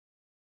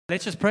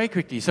Let's just pray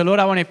quickly. So,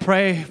 Lord, I want to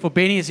pray for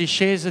Bennie as he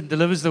shares and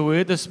delivers the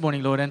word this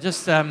morning, Lord, and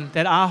just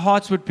that our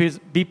hearts would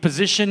be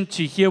positioned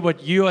to hear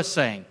what you are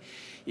saying.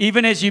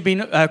 Even as you've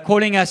been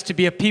calling us to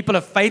be a people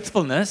of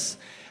faithfulness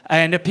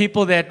and a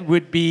people that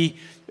would be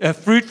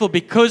fruitful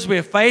because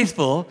we're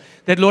faithful,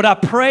 that, Lord, I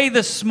pray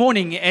this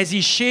morning as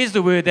he shares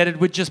the word that it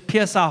would just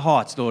pierce our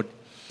hearts, Lord.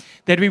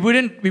 That we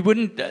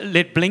wouldn't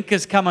let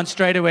blinkers come on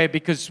straight away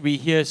because we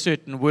hear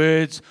certain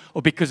words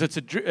or because it's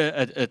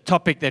a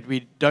topic that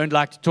we don't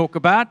like to talk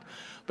about.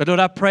 But Lord,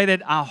 I pray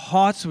that our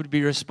hearts would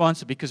be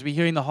responsive because we're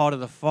hearing the heart of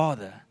the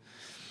Father.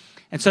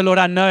 And so, Lord,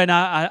 I know and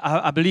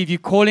I believe you're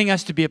calling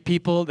us to be a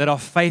people that are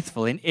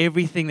faithful in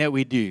everything that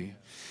we do.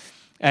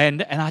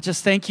 And I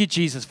just thank you,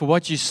 Jesus, for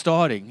what you're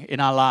starting in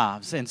our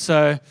lives.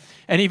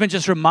 And even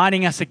just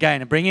reminding us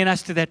again and bringing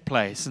us to that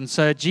place. And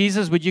so,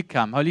 Jesus, would you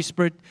come? Holy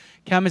Spirit,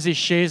 come as he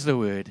shares the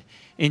word.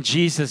 In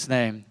Jesus'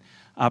 name,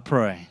 I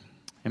pray.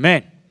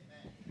 Amen.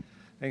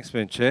 Thanks,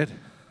 Ben, Chad.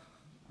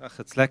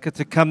 It's lekker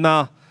to come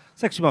now.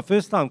 It's actually my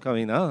first time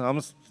coming now.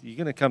 You're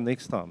going to come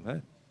next time, eh?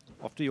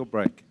 After your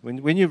break,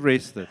 when you've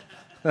rested.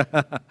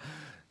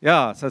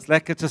 Yeah, so it's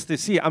lekker just to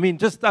see. I mean,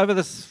 just over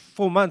this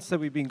 4 months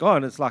that we've been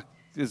gone, it's like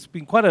there's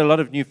been quite a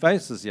lot of new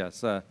faces here.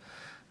 So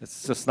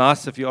it's just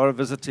nice if you are a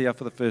visitor here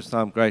for the first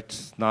time.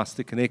 Great, nice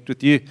to connect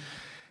with you.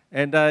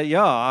 And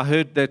I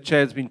heard that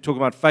Chad's been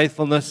talking about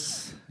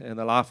faithfulness in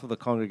the life of the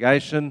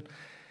congregation.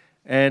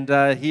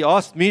 And he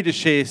asked me to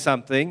share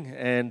something.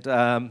 And,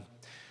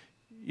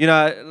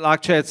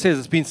 like Chad says,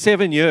 it's been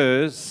 7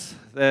 years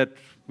that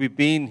we've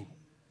been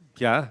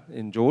here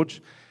in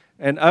George.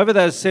 And over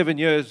those 7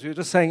 years, we were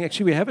just saying,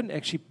 actually, we haven't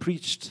actually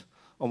preached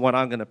on what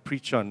I'm going to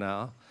preach on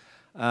now.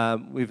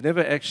 We've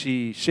never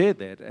actually shared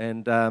that.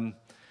 And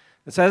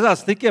so as I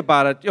was thinking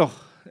about it,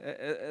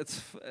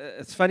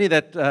 it's funny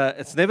that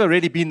it's never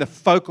really been the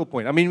focal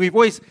point. I mean, we've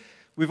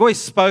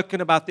always spoken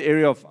about the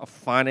area of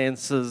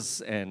finances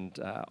and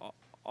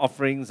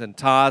offerings and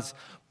tithes,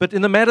 but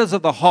in the matters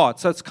of the heart.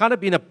 So it's kind of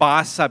been a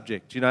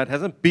by-subject. It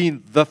hasn't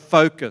been the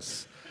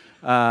focus.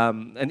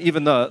 And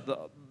even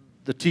the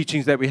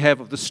teachings that we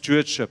have of the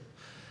stewardship,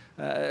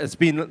 it's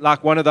been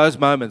like one of those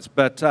moments.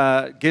 But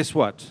guess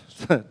what?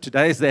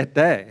 Today is that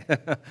day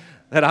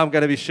that I'm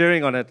going to be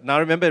sharing on it. And I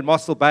remember in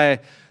Mossel Bay,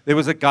 there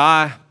was a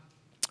guy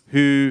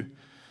who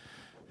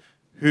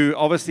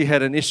obviously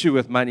had an issue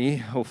with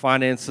money or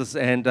finances,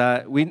 and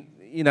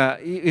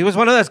he was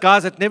one of those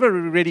guys that never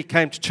really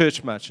came to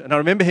church much. And I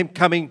remember him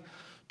coming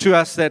to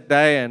us that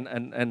day,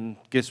 and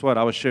guess what?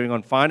 I was sharing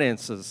on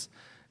finances,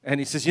 and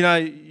he says,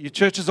 your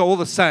churches are all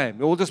the same.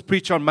 We all just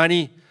preach on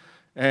money,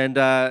 and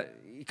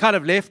he kind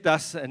of left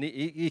us, and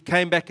he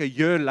came back a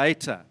year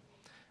later.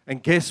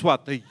 And guess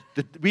what?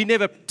 We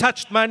never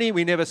touched money.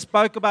 We never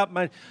spoke about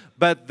money.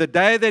 But the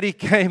day that he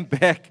came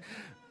back,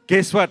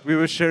 guess what? We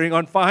were sharing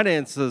on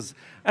finances.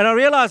 And I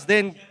realized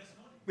then,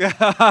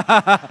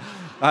 I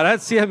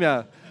don't see him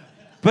here.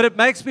 But it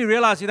makes me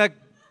realize,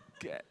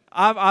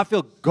 I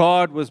feel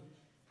God was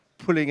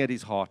pulling at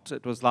his heart.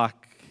 It was like,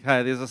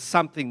 hey, there's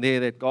something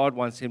there that God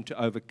wants him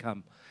to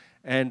overcome.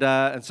 And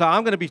so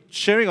I'm going to be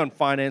sharing on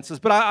finances.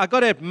 But I got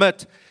to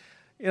admit,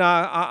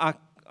 I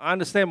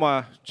understand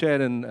why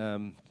Chad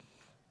and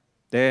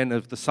Dan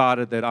have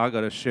decided that I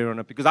got to share on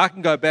it because I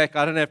can go back.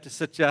 I don't have to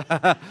sit here.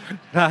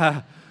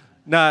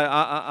 No,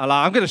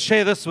 I'm going to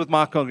share this with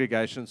my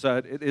congregation, so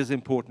it is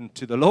important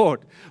to the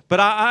Lord. But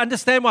I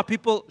understand why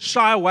people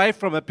shy away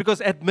from it because,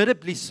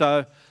 admittedly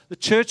so, the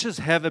churches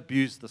have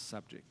abused the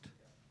subject.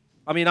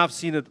 I mean, I've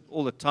seen it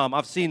all the time.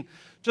 I've seen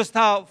just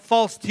how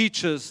false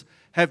teachers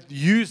have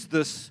used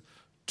this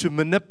to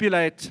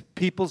manipulate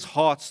people's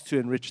hearts to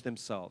enrich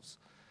themselves.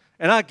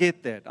 And I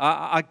get that.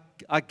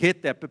 I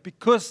get that. But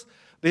because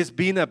there's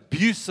been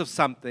abuse of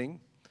something,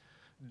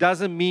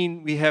 doesn't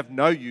mean we have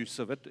no use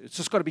of it. It's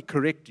just got to be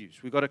correct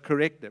use. We've got to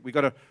correct it. We've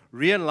got to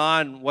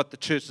realign what the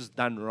church has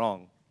done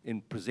wrong in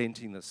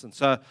presenting this. And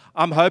so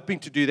I'm hoping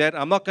to do that.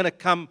 I'm not going to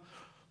come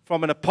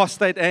from an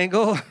apostate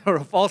angle or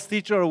a false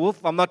teacher or a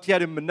wolf. I'm not here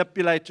to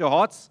manipulate your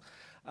hearts.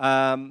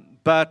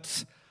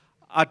 But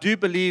I do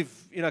believe,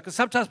 because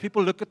sometimes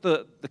people look at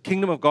the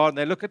kingdom of God and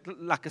they look at it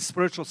like a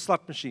spiritual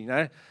slot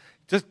machine.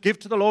 Just give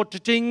to the Lord,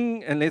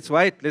 cha-ching, and let's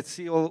wait. Let's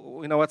see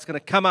what's going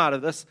to come out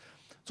of this.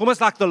 It's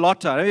almost like the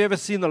lotto. Have you ever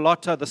seen the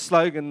lotto, the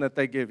slogan that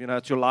they give?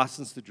 It's your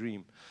license to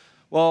dream.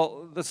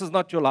 Well, this is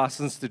not your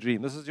license to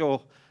dream. This is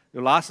your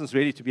license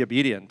really to be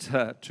obedient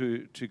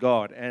to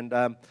God. And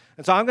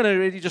so I'm going to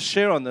really just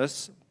share on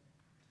this.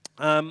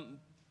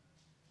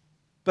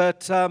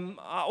 But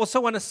I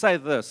also want to say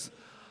this.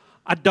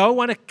 I don't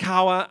want to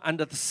cower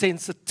under the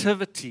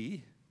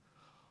sensitivity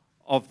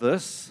of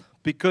this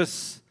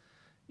because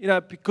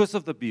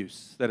of the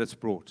abuse that it's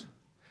brought.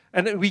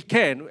 And we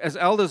can, as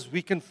elders,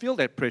 we can feel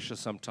that pressure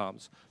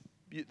sometimes,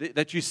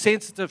 that you're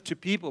sensitive to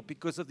people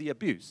because of the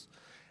abuse.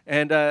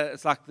 And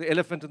it's like the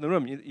elephant in the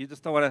room. You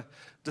just don't want to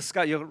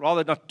discuss, you'd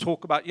rather not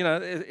talk about,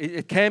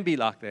 it can be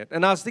like that.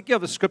 And I was thinking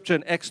of the scripture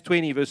in Acts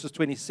 20, verses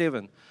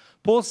 27.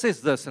 Paul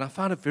says this, and I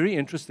found it very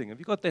interesting. Have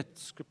you got that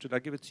scripture?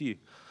 I'll give it to you.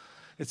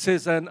 It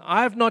says, and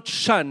I have not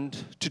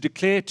shunned to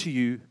declare to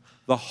you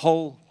the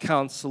whole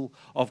counsel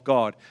of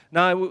God.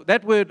 Now,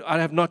 that word I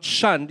have not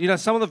shunned.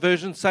 Some of the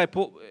versions say,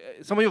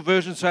 some of your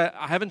versions say,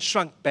 I haven't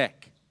shrunk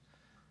back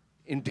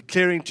in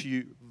declaring to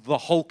you the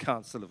whole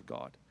counsel of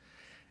God.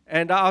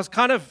 And I was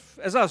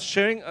as I was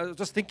sharing, I was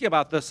just thinking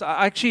about this,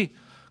 I actually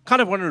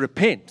kind of want to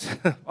repent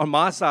on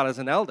my side as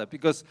an elder,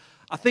 because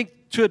I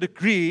think to a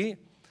degree,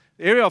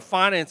 the area of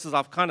finances,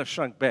 I've kind of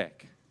shrunk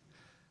back.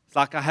 It's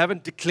like I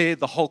haven't declared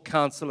the whole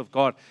counsel of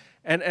God.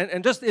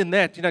 And just in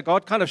that,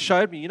 God kind of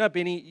showed me,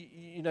 Benny,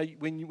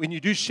 when you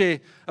do share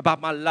about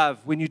my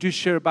love, when you do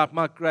share about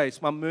my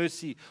grace, my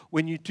mercy,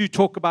 when you do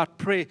talk about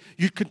prayer,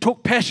 you can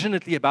talk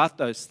passionately about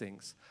those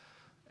things.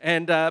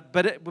 And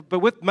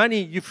but with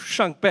money, you've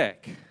shrunk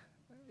back.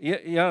 You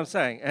know what I'm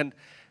saying?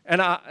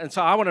 And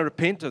so I want to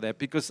repent of that,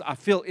 because I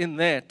feel in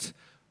that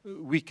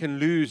we can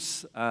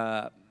lose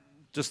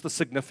just the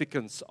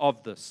significance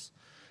of this.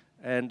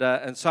 And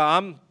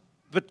so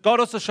but God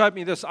also showed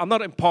me this. I'm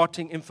not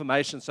imparting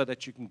information so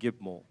that you can give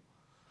more.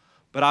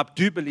 But I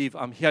do believe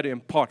I'm here to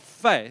impart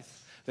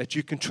faith that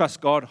you can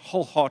trust God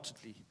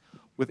wholeheartedly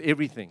with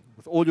everything,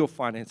 with all your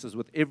finances,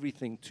 with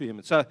everything to Him.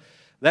 And so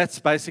that's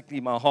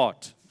basically my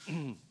heart.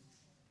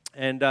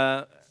 And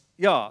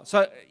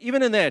so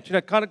even in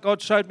that, kind of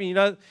God showed me,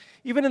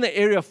 even in the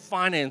area of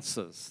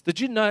finances,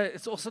 did you know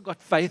it's also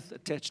got faith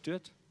attached to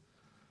it?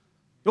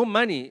 Your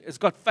money has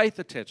got faith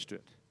attached to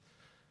it.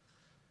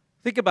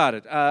 Think about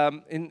it.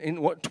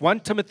 In 1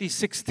 Timothy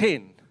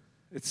 6:10,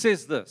 it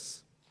says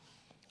this,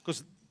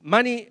 because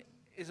money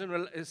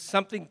is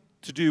something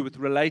to do with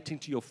relating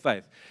to your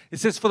faith. It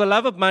says, for the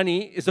love of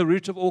money is the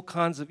root of all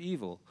kinds of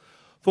evil,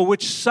 for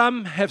which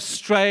some have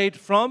strayed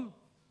from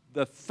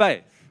the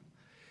faith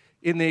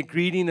in their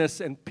greediness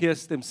and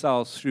pierced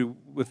themselves through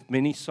with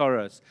many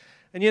sorrows.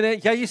 And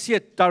here you see a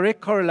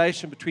direct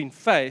correlation between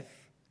faith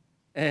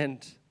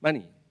and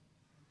money.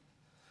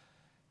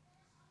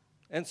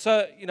 And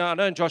so, I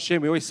know in Josh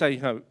we always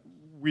say,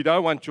 we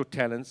don't want your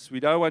talents,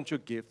 we don't want your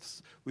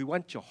gifts, we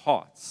want your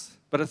hearts.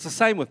 But it's the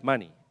same with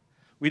money.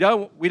 We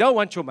don't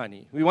want your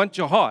money, we want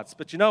your hearts.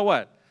 But you know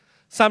what?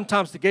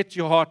 Sometimes to get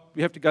your heart,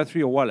 we have to go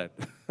through your wallet.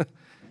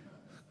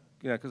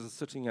 Because it's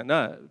sitting there.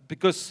 No,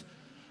 because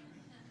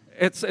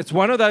it's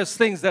one of those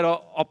things that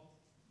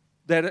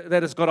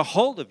that has got a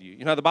hold of you.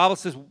 The Bible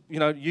says,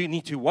 you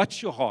need to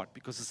watch your heart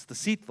because it's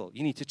deceitful.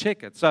 You need to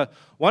check it. So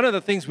one of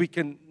the things we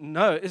can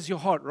know, is your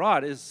heart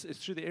right, is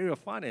through the area of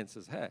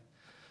finances, hey?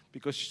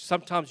 Because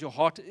sometimes your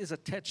heart is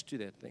attached to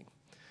that thing.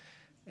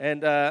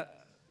 And,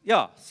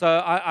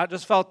 so I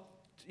just felt,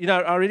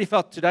 I really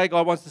felt today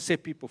God wants to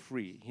set people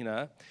free,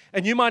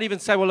 And you might even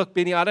say, well, look,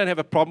 Benny, I don't have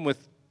a problem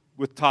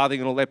with tithing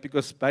and all that,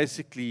 because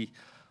basically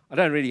I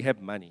don't really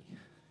have money.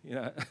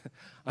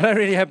 I don't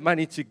really have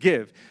money to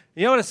give.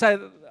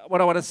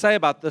 What I want to say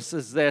about this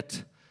is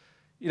that,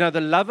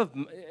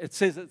 it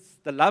says it's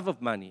the love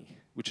of money,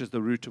 which is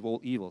the root of all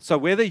evil. So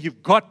whether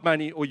you've got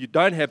money or you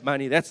don't have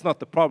money, that's not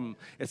the problem.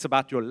 It's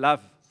about your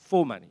love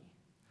for money.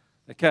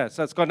 Okay,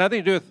 so it's got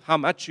nothing to do with how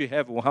much you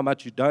have or how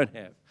much you don't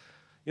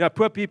have.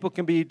 Poor people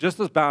can be just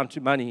as bound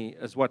to money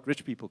as what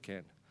rich people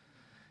can.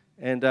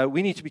 And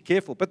we need to be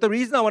careful. But the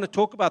reason I want to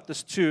talk about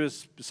this too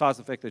is, besides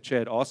the fact that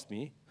Chad asked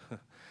me,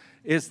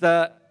 is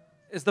the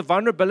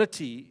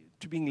vulnerability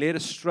to being led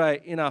astray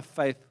in our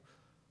faith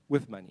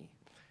with money.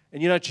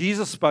 And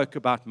Jesus spoke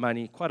about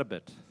money quite a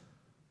bit.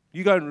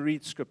 You go and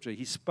read Scripture.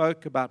 He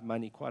spoke about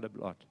money quite a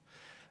lot.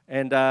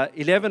 And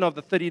 11 of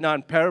the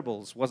 39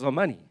 parables was on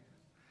money.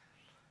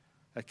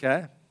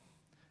 Okay?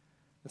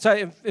 And so,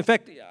 in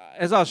fact,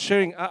 as I was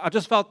sharing, I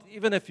just felt,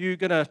 even if you're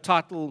going to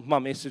title my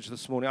message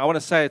this morning, I want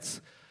to say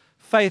it's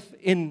faith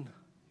in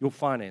your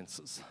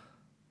finances.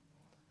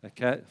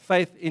 Okay?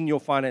 Faith in your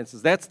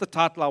finances. That's the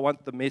title I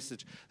want the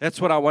message. That's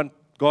what I want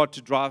God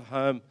to drive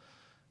home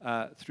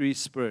through His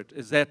Spirit,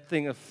 is that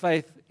thing of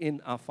faith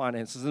in our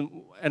finances.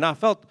 And I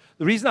felt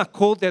the reason I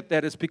called that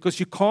is because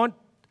you can't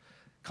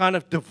kind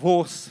of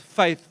divorce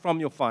faith from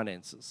your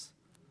finances.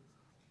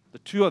 The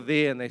two are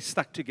there and they're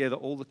stuck together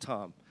all the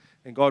time.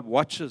 And God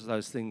watches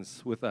those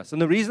things with us.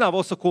 And the reason I've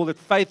also called it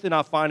faith in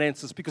our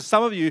finances, because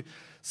some of you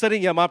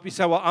sitting here might be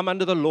saying, well, I'm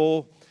under the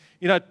law.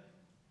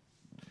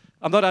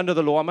 I'm not under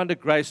the law, I'm under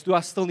grace. Do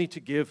I still need to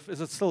give?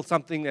 Is it still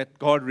something that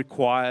God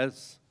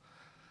requires?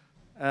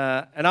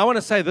 And I want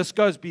to say this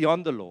goes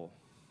beyond the law.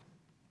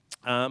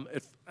 And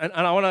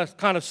I want to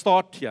kind of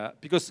start here,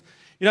 because,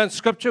 in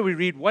Scripture we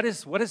read, what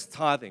is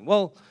tithing?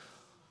 Well,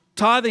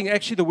 tithing,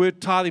 actually the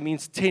word tithing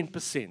means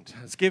 10%.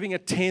 It's giving a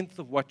tenth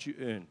of what you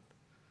earn.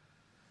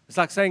 It's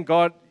like saying,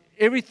 God,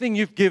 everything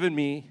you've given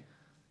me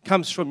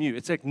comes from you.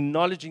 It's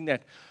acknowledging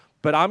that.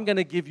 But I'm going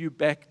to give you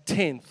back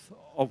tenth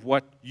of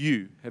what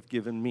you have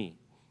given me.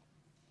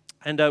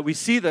 And we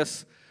see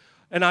this,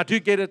 and I do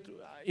get it,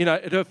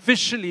 it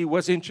officially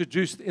was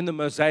introduced in the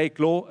Mosaic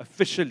Law,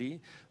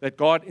 officially, that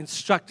God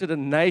instructed a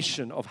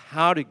nation of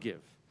how to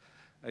give.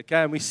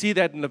 Okay, and we see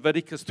that in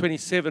Leviticus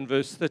 27,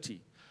 verse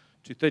 30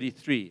 to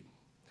 33.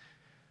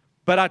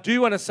 But I do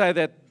want to say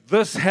that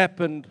this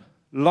happened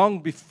long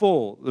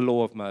before the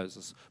law of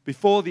Moses,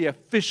 before the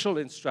official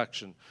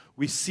instruction.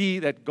 we see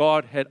that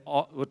God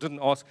didn't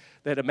ask,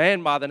 that a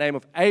man by the name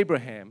of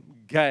Abraham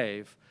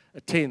gave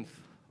a tenth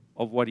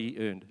of what he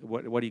earned,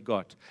 what he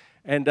got.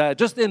 And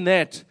just in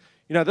that,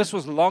 this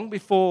was long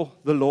before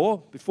the law,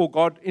 before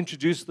God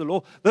introduced the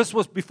law. This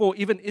was before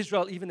even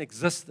Israel even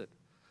existed.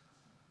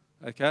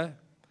 Okay?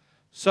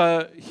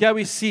 So here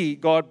we see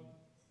God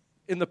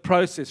in the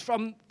process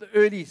from the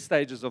early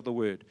stages of the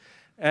word.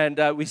 And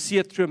we see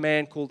it through a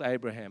man called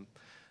Abraham.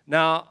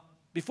 Now,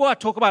 before I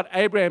talk about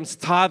Abraham's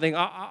tithing,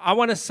 I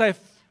want to say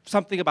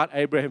something about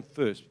Abraham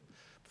first.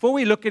 Before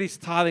we look at his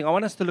tithing, I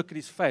want us to look at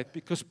his faith,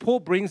 because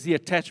Paul brings the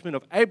attachment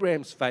of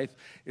Abraham's faith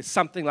is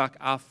something like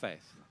our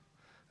faith.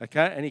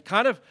 Okay? And he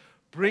kind of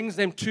brings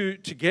them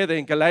together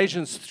in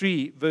Galatians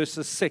 3,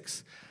 verses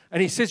 6.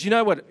 And he says, you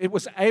know what? It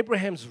was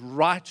Abraham's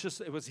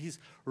it was his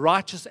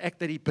righteous act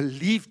that he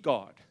believed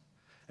God,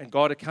 and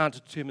God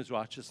accounted to him as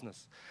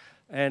righteousness.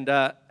 And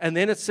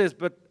then it says,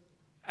 but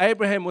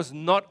Abraham was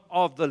not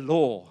of the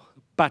law,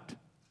 but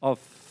of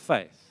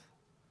faith.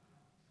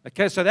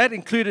 Okay, so that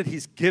included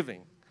his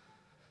giving.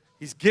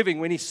 His giving,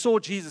 when he saw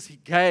Jesus, he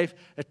gave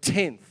a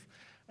tenth.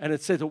 And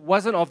it says it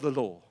wasn't of the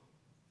law.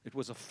 It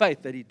was of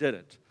faith that he did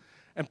it.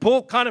 And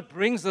Paul kind of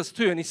brings this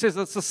too, and he says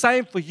it's the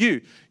same for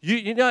you.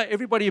 You know,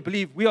 everybody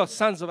believe we are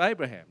sons of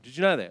Abraham. Did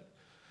you know that?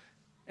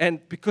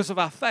 And because of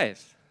our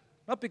faith.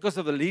 Not because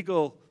of the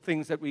legal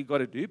things that we've got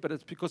to do, but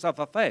it's because of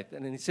our faith.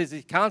 And then he says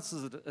he counts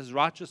it as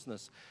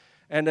righteousness.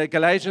 And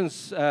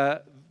Galatians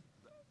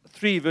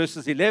 3,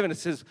 verses 11, it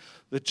says,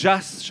 the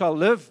just shall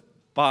live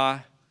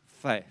by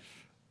faith.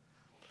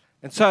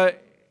 And so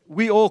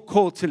we all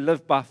called to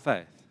live by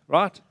faith,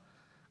 right?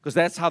 Because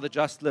that's how the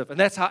just live. And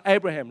that's how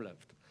Abraham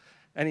lived.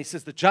 And he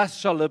says, the just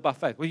shall live by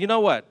faith. Well, you know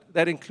what?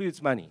 That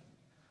includes money.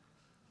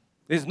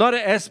 There's not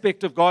an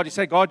aspect of God. You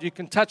say, God, you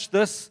can touch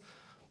this,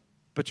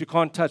 but you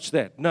can't touch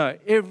that. No,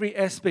 every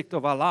aspect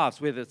of our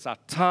lives, whether it's our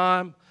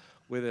time,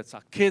 whether it's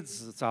our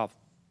kids, it's our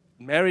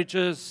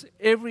marriages,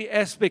 every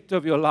aspect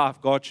of your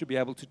life, God should be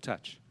able to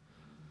touch.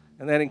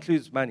 And that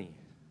includes money.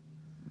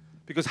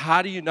 Because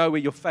how do you know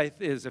where your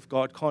faith is if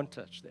God can't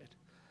touch that?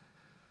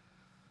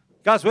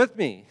 Guys, with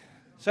me?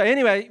 So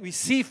anyway, we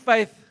see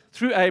faith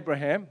through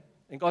Abraham.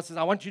 And God says,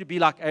 I want you to be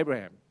like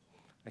Abraham.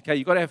 Okay,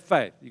 you've got to have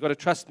faith. You've got to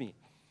trust me.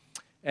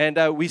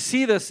 And we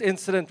see this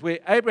incident where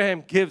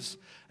Abraham gives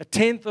a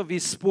tenth of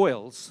his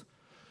spoils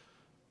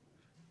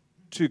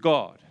to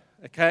God.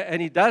 Okay,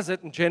 and he does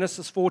it in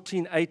Genesis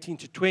 14, 18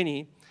 to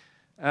 20.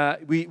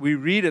 We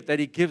read it that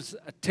he gives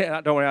a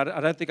tenth. Don't worry, I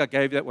don't think I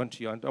gave that one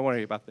to you. Don't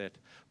worry about that.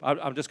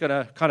 I'm just going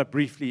to kind of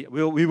briefly,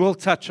 we will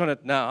touch on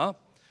it now.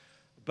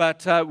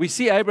 But we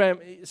see Abraham,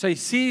 so he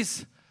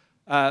sees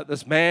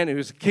this man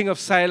who's king of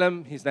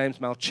Salem. His name's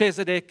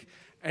Melchizedek,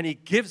 and he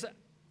gives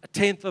a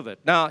tenth of it.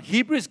 Now,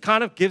 Hebrews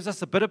kind of gives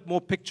us a bit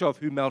more picture of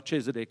who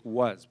Melchizedek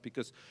was,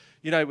 because,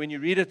 when you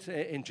read it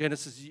in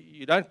Genesis,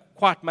 you don't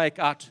quite make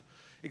out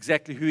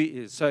exactly who he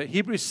is. So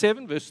Hebrews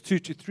 7, verse 2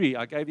 to 3,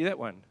 I gave you that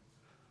one.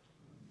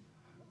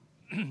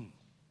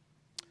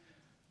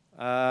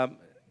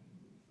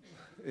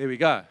 There we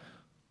go.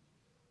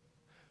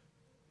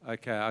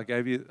 Okay, I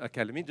gave you,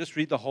 okay, let me just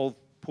read the whole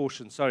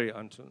portion. Sorry,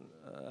 Anton.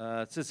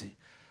 It says,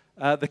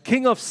 the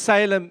king of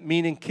Salem,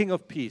 meaning king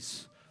of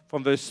peace,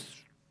 from verse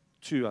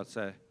 2, I'd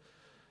say.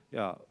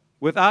 Yeah.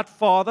 Without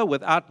father,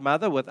 without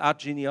mother, without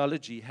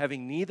genealogy,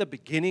 having neither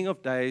beginning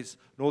of days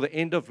nor the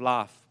end of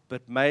life,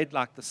 but made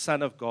like the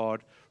Son of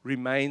God,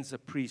 remains a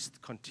priest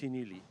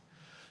continually.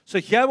 So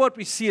here what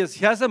we see is,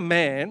 here's a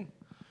man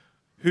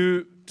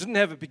who didn't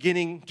have a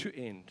beginning to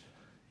end.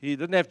 He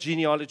didn't have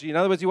genealogy. In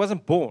other words, he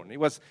wasn't born. He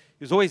was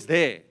always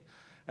there.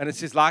 And it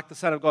says, like the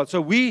Son of God. So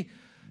we,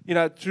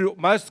 through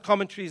most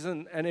commentaries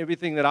and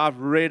everything that I've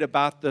read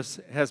about this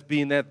has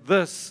been that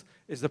this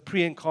is the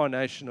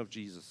pre-incarnation of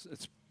Jesus.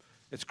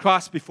 It's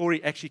Christ before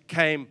he actually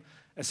came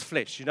as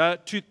flesh.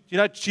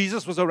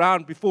 Jesus was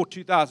around before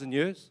 2,000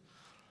 years.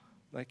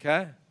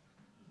 Okay?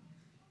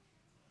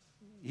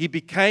 He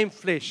became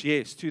flesh,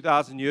 yes,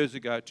 2,000 years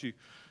ago to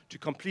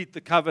complete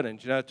the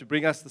covenant, to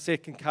bring us the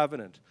second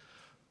covenant.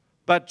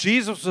 But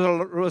Jesus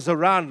was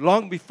around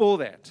long before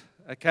that,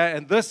 okay?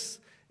 And this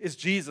is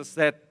Jesus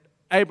that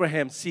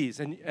Abraham sees.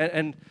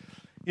 And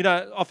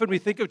often we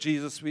think of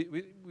Jesus,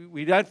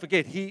 we don't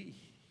forget, he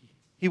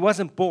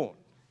wasn't born.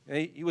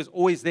 He was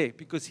always there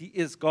because he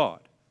is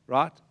God,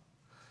 right?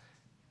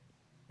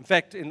 In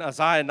fact, in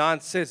Isaiah 9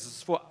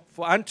 says, for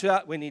unto,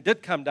 when he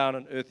did come down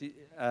on earth,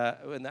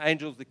 when the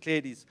angels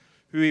declared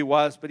who he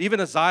was, but even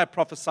Isaiah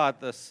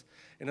prophesied this.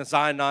 In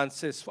Isaiah 9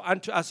 says, for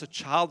unto us a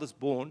child is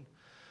born,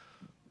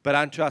 but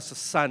unto us a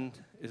son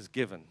is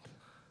given.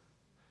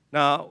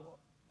 Now,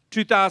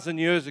 2,000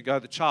 years ago,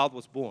 the child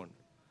was born,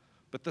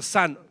 but the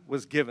son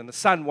was given. The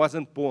son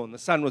wasn't born. The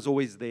son was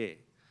always there,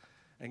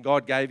 and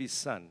God gave his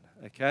son.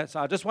 Okay,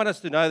 so I just want us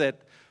to know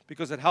that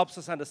because it helps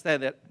us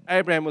understand that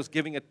Abraham was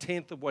giving a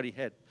tenth of what he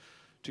had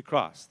to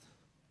Christ.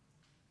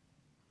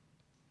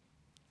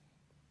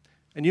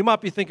 And you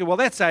might be thinking, well,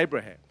 that's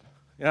Abraham.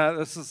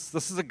 This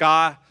is a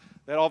guy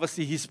that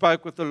obviously he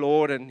spoke with the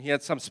Lord and he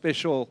had some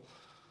special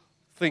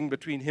thing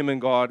between him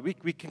and God. We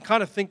can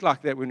kind of think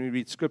like that when we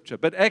read Scripture.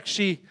 But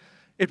actually,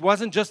 it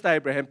wasn't just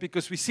Abraham,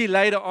 because we see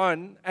later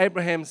on,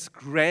 Abraham's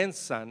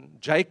grandson,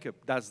 Jacob,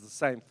 does the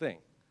same thing.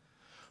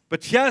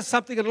 But here's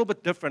something a little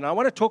bit different. I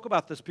want to talk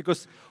about this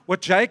because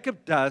what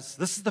Jacob does,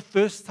 this is the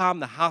first time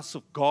the house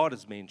of God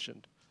is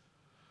mentioned.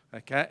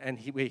 Okay, and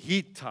where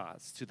he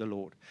tithes to the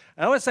Lord.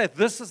 And I want to say,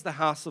 this is the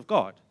house of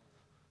God.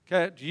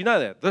 Okay, do you know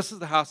that? This is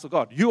the house of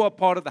God. You are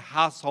part of the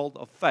household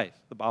of faith.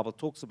 The Bible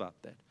talks about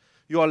that.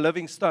 You are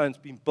living stones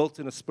being built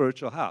in a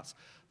spiritual house.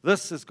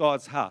 This is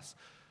God's house.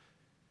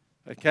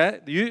 Okay,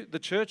 the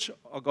church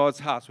are God's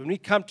house. When we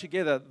come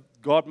together,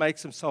 God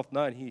makes himself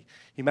known.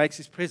 He makes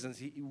his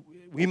presence.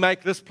 We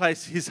make this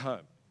place his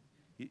home.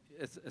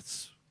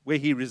 It's where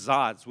he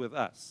resides with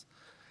us.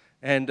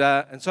 And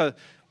so...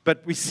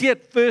 But we see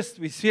it first,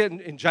 we see it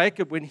in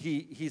Jacob when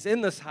he's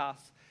in this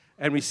house,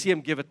 and we see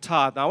him give a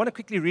tithe. Now, I want to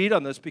quickly read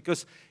on this,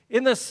 because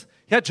in this,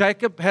 here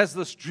Jacob has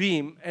this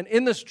dream, and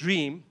in this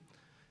dream,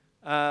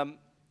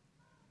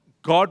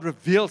 God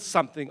reveals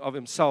something of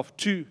himself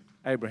to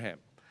Abraham.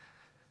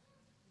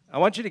 I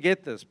want you to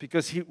get this,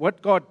 because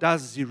what God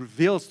does is he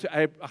reveals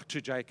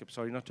to Jacob,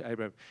 sorry, not to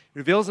Abraham. He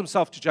reveals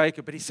himself to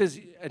Jacob, but he says,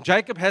 and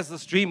Jacob has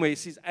this dream where he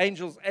sees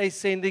angels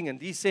ascending and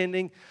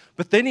descending,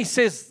 but then he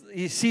says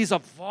he sees a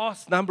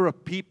vast number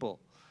of people.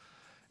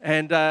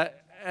 And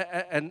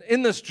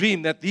in this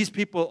dream, that these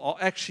people are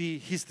actually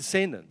his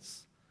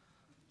descendants.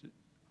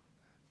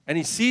 And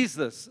he sees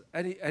this,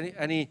 and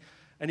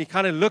he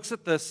kind of looks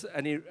at this,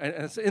 and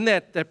it's in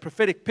that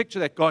prophetic picture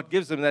that God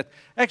gives him, that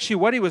actually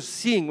what he was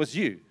seeing was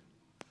you.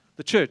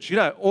 The church,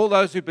 all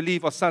those who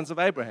believe are sons of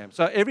Abraham.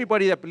 So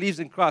everybody that believes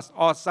in Christ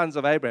are sons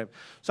of Abraham.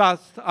 So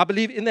I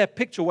believe in that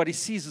picture, what he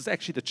sees is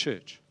actually the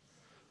church.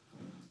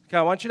 Okay,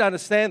 I want you to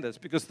understand this,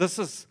 because this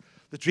is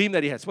the dream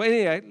that he has. Well,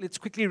 anyway, let's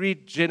quickly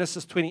read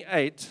Genesis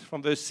 28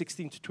 from verse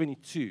 16 to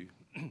 22.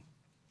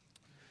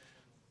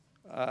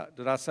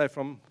 Did I say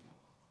from?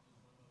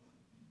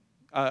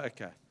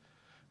 Okay.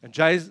 And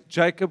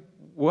Jacob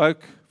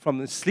woke from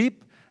the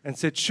sleep and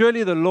said,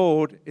 surely the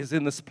Lord is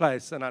in this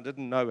place. And I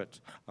didn't know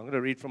it. I'm going to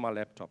read from my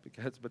laptop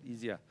because it's a bit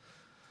easier.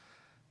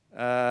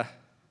 And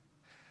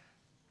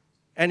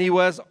he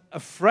was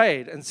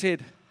afraid and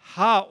said,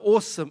 how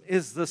awesome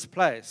is this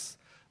place?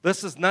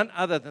 This is none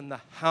other than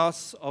the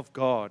house of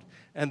God,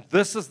 and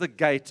this is the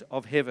gate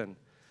of heaven.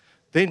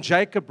 Then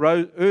Jacob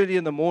rose early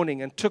in the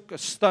morning and took a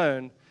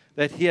stone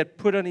that he had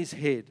put at his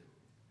head,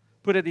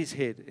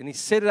 and he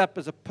set it up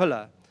as a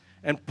pillar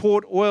and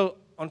poured oil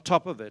on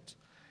top of it.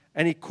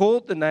 And he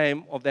called the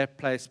name of that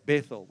place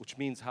Bethel, which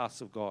means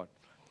house of God.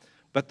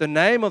 But the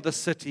name of the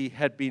city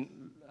had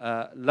been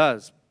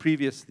Luz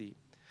previously.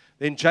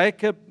 Then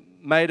Jacob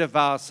made a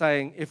vow,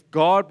 saying, if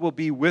God will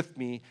be with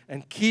me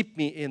and keep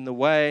me in the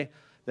way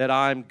that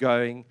I am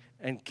going,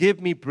 and give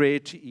me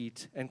bread to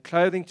eat and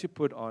clothing to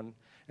put on,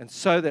 and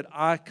so that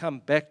I come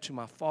back to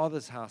my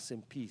father's house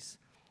in peace,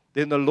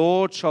 then the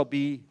Lord shall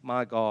be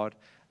my God,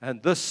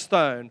 and this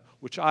stone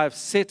which I have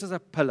set as a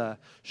pillar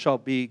shall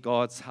be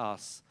God's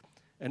house.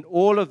 And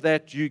all of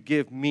that you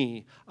give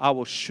me, I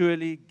will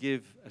surely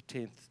give a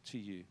tenth to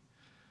you.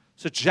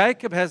 So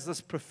Jacob has this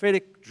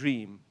prophetic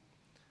dream.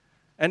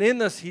 And in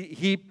this,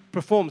 he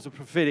performs a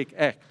prophetic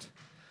act.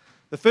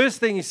 The first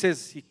thing he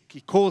says,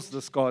 he calls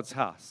this God's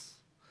house.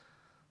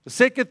 The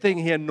second thing,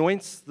 he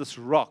anoints this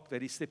rock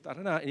that he slept. I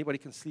don't know how anybody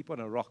can sleep on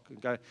a rock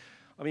and go,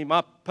 I mean,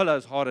 my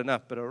pillow's hard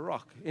enough, but a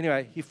rock.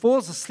 Anyway, he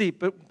falls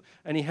asleep,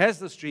 and he has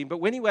this dream. But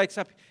when he wakes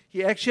up,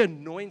 he actually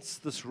anoints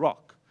this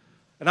rock.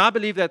 And I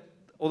believe that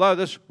although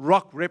this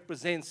rock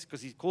represents,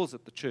 because he calls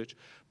it the church,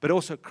 but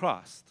also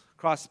Christ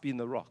being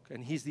the rock,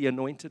 and he's the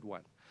anointed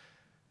one.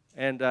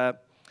 And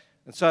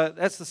so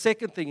that's the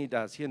second thing he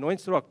does. He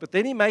anoints the rock, but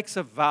then he makes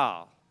a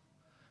vow.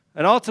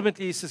 And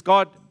ultimately he says,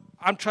 God,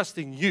 I'm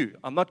trusting you.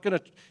 I'm not going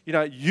to,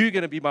 you're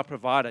going to be my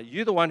provider.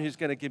 You're the one who's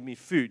going to give me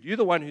food. You're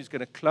the one who's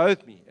going to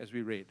clothe me, as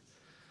we read.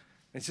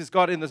 And he says,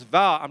 God, in this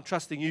vow, I'm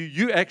trusting you.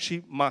 You're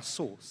actually my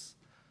source.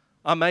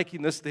 I'm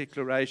making this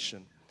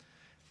declaration.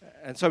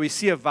 And so we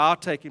see a vow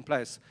taking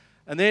place.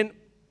 And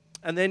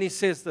then he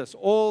says this,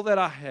 all that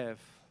I have,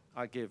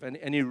 I give.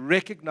 And he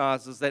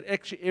recognizes that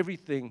actually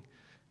everything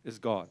is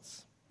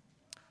God's.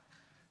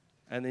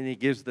 And then he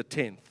gives the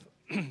tenth.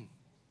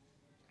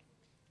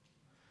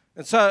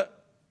 And so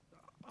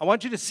I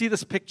want you to see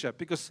this picture,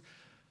 because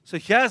so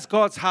here's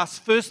God's house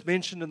first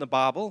mentioned in the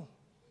Bible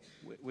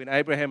when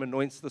Abraham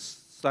anoints the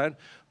stone.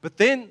 But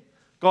then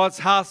God's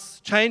house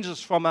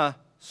changes from a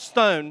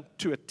stone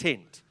to a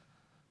tent.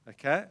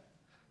 Okay?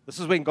 This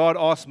is when God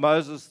asked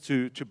Moses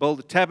to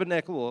build a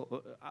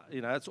tabernacle,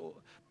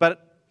 but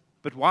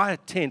why a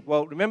tent?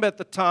 Well, remember at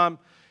the time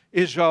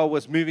Israel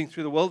was moving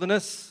through the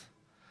wilderness,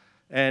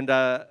 and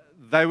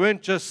they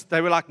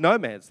were like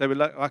nomads. They were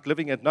like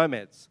living as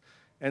nomads.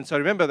 And so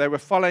remember, they were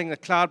following the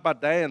cloud by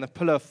day and the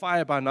pillar of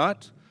fire by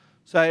night.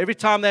 So every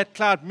time that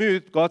cloud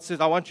moved, God says,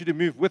 I want you to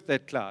move with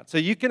that cloud. So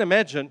you can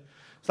imagine,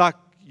 it's like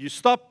you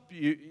stop,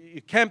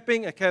 you're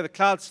camping, okay, the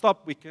clouds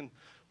stop, we can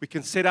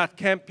set out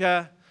camp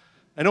here.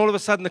 and all of a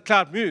sudden the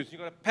cloud moves.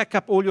 You've got to pack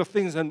up all your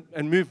things and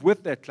move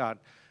with that cloud.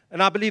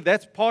 And I believe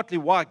that's partly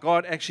why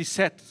God actually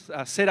set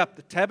up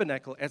the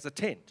tabernacle as a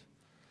tent.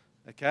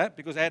 Okay?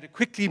 Because they had to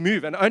quickly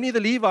move. And only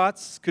the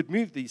Levites could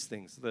move these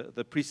things,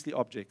 the priestly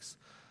objects.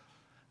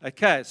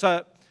 Okay,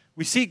 so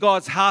we see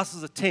God's house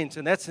as a tent,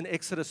 and that's in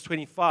Exodus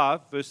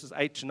 25, verses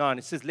 8 to 9.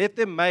 It says, let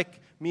them make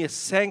me a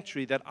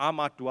sanctuary that I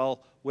might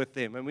dwell with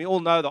them. And we all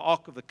know the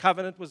Ark of the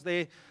Covenant was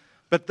there,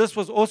 but this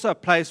was also a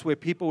place where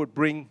people would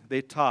bring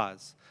their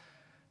tithes.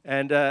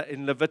 And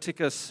in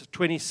Leviticus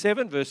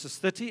 27, verses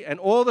 30, and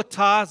all the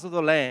tithes of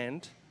the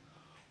land,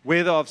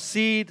 whether of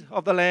seed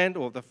of the land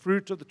or of the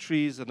fruit of the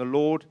trees, and the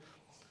Lord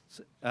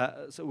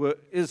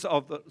is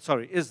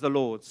the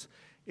Lord's.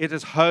 It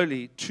is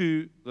holy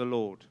to the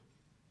Lord.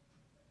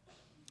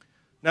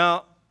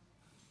 Now,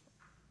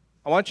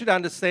 I want you to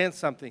understand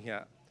something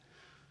here.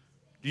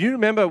 Do you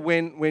remember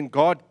when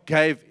God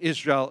gave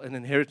Israel an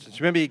inheritance?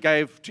 Remember, He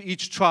gave to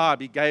each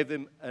tribe, He gave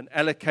them an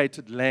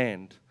allocated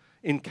land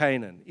in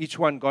Canaan. Each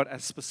one got a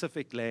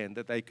specific land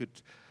that they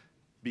could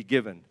be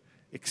given,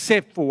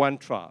 except for one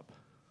tribe.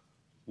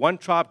 One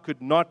tribe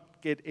could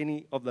not get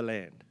any of the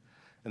land,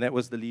 and that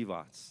was the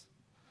Levites.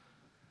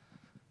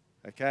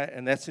 Okay,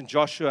 and that's in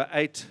Joshua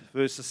 8,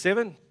 verses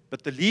 7.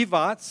 But the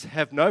Levites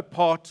have no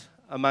part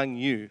among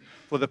you,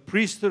 for the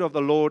priesthood of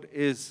the Lord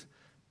is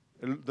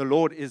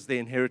their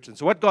inheritance.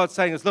 So what God's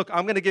saying is, look,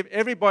 I'm going to give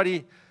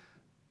everybody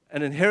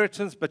an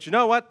inheritance, but you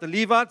know what? The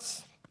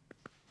Levites,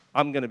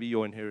 I'm going to be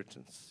your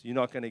inheritance. You're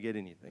not going to get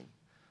anything.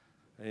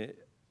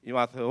 You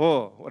might think,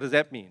 oh, what does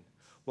that mean?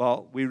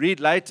 Well, we read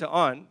later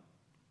on,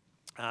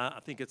 I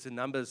think it's in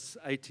Numbers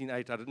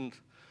 18:8. I didn't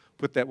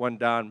put that one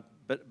down,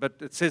 but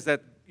it says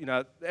that,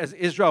 as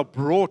Israel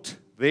brought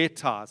their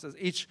tithes, as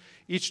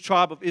each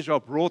tribe of Israel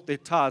brought their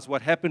tithes,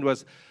 what happened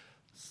was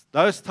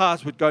those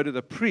tithes would go to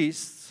the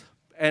priests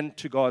and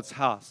to God's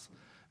house.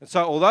 And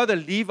so although the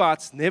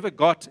Levites never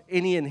got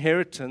any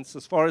inheritance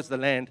as far as the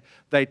land,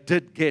 they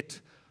did get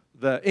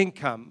the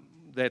income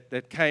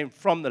that came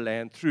from the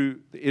land through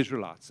the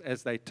Israelites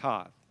as they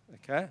tithe.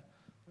 Okay?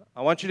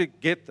 I want you to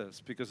get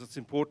this because it's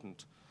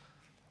important.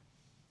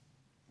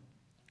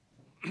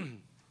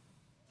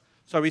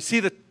 So we see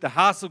that the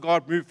house of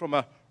God moved from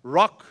a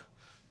rock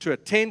to a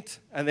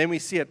tent, and then we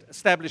see it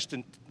established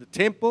in the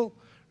temple.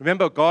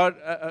 Remember,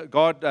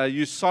 God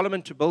used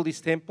Solomon to build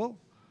his temple,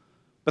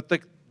 but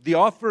the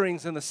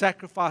offerings and the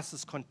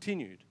sacrifices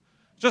continued.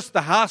 Just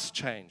the house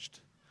changed.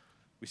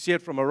 We see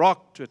it from a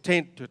rock to a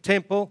tent to a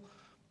temple,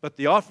 but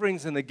the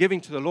offerings and the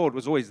giving to the Lord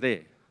was always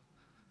there.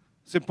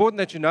 It's important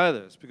that you know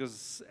this,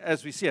 because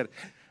as we see it.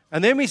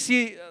 And then we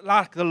see,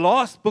 like, the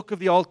last book of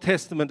the Old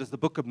Testament is the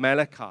book of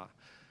Malachi.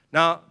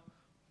 Now,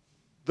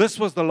 this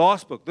was the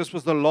last book. This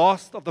was the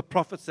last of the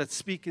prophets that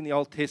speak in the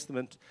Old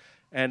Testament.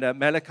 And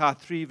Malachi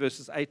 3,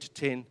 verses 8 to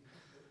 10,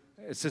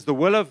 it says, the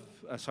will of,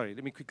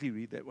 let me quickly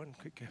read that one.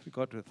 We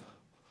got it.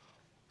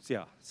 So,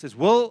 yeah, it says,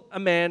 will a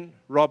man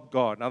rob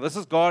God? Now, this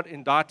is God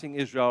indicting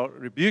Israel,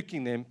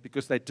 rebuking them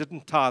because they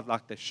didn't tithe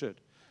like they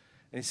should.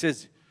 And he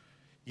says,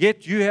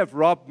 yet you have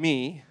robbed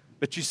me,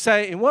 but you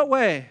say, in what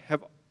way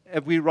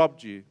have we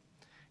robbed you?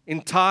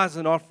 In tithes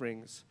and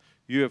offerings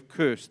you have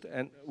cursed,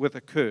 and with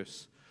a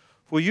curse.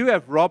 For you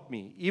have robbed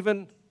me,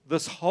 even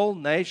this whole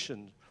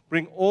nation.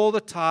 Bring all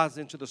the tithes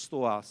into the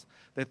storehouse,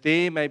 that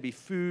there may be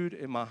food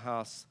in my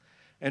house.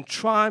 And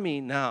try me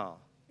now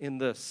in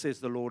this, says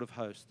the Lord of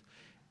hosts.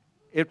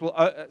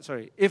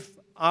 If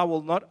I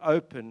will not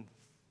open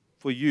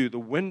for you the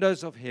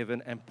windows of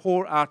heaven and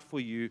pour out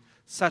for you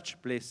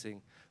such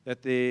blessing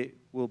that there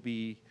will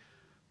be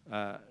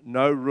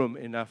no room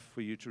enough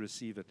for you to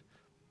receive it.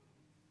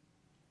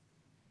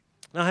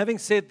 Now, having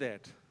said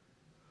that,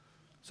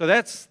 so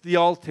that's the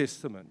Old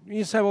Testament.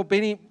 You say, well,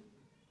 Bennie,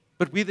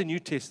 but we're the New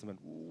Testament.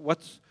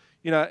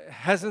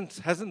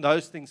 Hasn't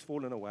those things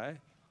fallen away?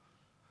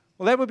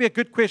 Well, that would be a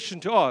good question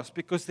to ask,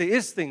 because there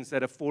is things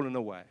that have fallen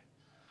away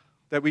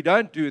that we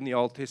don't do in the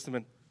Old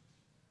Testament,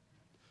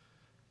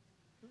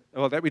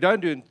 or that we don't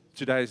do in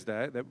today's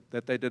day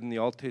that they did in the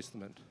Old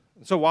Testament.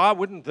 And so why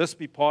wouldn't this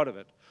be part of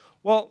it?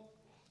 Well,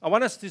 I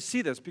want us to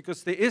see this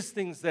because there is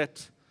things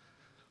that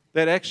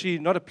are actually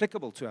not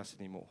applicable to us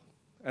anymore.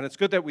 And it's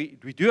good that we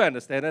do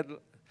understand it.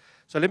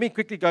 So let me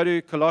quickly go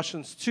to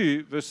Colossians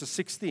 2, verses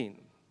 16.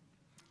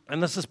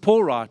 And this is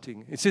Paul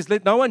writing. It says,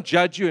 let no one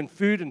judge you in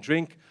food and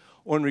drink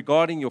or in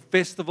regarding your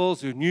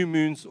festivals, your new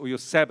moons, or your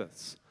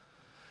Sabbaths.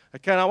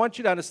 Okay, and I want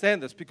you to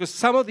understand this, because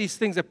some of these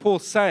things that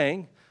Paul's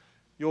saying,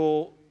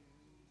 your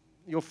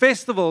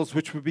festivals,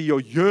 which would be your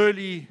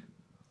yearly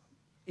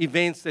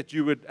events that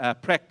you would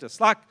practice,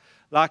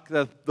 like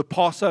the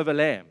Passover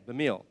lamb, the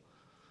meal.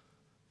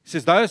 He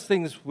says those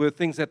things were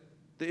things that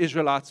the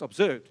Israelites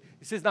observed.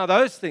 He says, now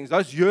those things,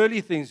 those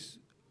yearly things,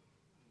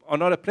 are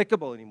not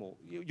applicable anymore.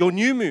 Your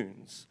new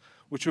moons,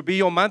 which would be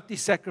your monthly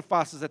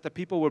sacrifices that the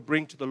people would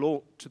bring to the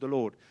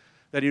Lord,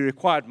 that He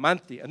required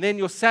monthly. And then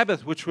your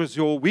Sabbath, which was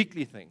your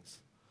weekly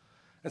things.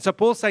 And so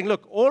Paul's saying,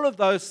 look, all of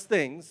those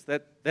things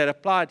that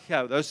applied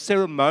here, those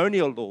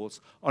ceremonial laws,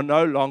 are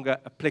no longer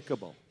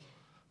applicable.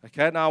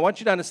 Okay, now I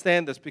want you to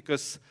understand this,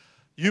 because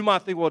You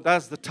might think, well,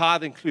 does the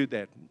tithe include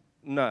that?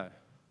 No.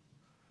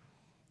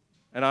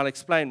 And I'll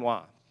explain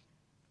why.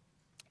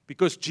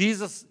 Because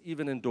Jesus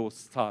even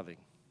endorsed tithing.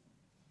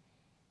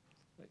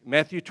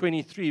 Matthew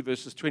 23,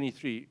 verses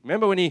 23.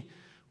 Remember when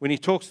he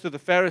talks to the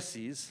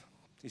Pharisees,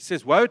 he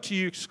says, "Woe to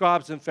you,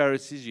 scribes and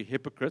Pharisees, you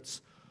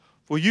hypocrites,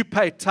 for you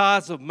pay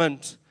tithes of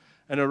mint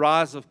and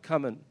arise of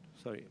cumin,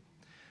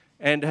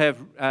 and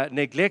have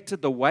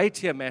neglected the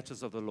weightier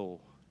matters of the law,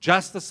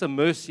 justice and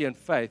mercy and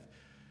faith.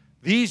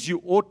 These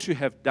you ought to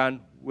have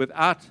done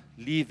without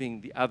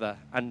leaving the other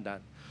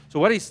undone." So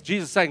what is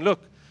Jesus saying?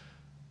 Look,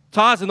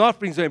 tithes and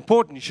offerings are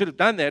important. You should have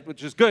done that,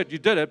 which is good. You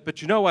did it.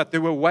 But you know what?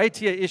 There were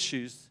weightier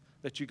issues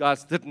that you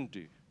guys didn't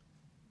do.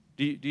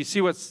 Do you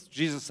see what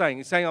Jesus is saying?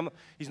 He's saying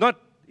he's not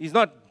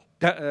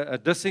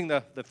dissing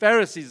the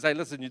Pharisees and saying,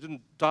 listen, you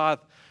didn't tithe,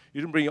 you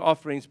didn't bring your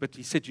offerings, but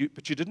he said,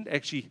 but you didn't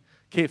actually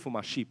care for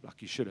my sheep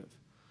like you should have.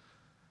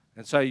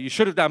 And so you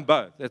should have done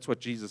both. That's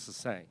what Jesus is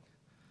saying.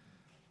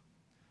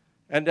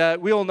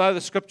 And we all know the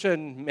scripture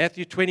in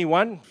Matthew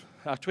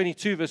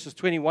 22, verses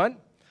 21.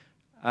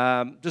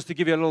 Just to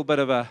give you a little bit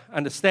of an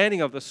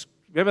understanding of this.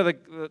 Remember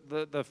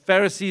the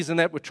Pharisees and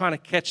that were trying to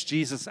catch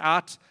Jesus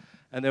out,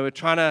 and they were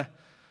trying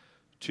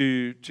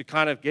to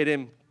kind of get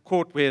him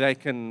caught where they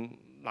can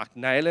like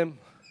nail him.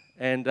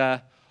 And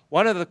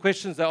one of the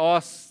questions they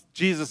asked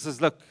Jesus is,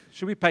 look,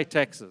 should we pay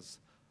taxes?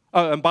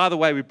 Oh, and by the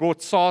way, we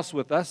brought SARS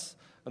with us,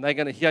 and they're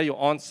going to hear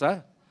your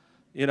answer.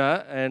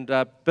 And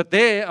but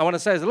there, I want to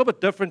say, it's a little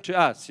bit different to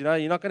us.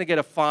 You're not going to get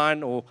a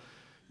fine or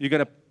you're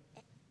going to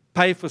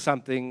pay for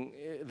something.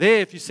 There,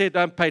 if you said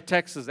don't pay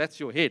taxes, that's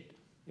your head,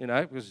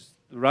 because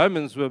the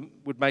Romans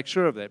would make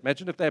sure of that.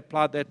 Imagine if they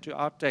applied that to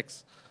our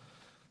tax.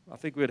 I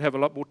think we'd have a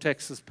lot more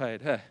taxes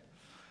paid. Hey?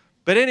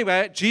 But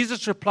anyway,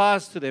 Jesus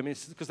replies to them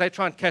because they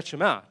try and catch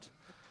him out.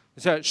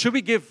 So, should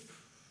we give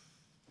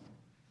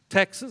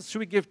taxes? Should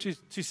we give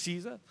to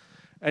Caesar?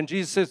 And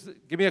Jesus says,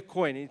 give me a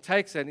coin. And he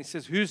takes it and he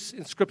says, whose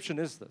inscription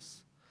is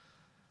this?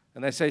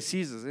 And they say,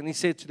 Caesar's. And he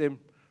said to them,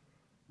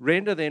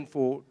 render then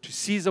to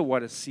Caesar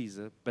what is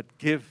Caesar, but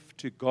give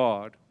to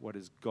God what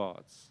is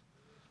God's.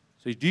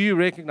 So do you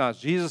recognize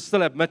Jesus is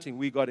still admitting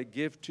we got to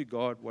give to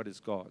God what is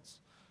God's?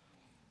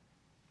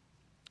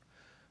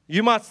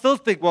 You might still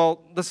think,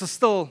 well, this was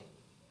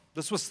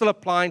still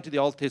applying to the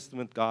Old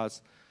Testament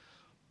guys.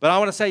 But I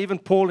want to say even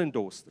Paul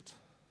endorsed it.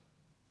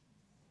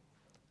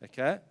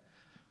 Okay?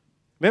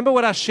 Remember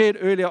what I shared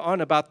earlier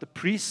on about the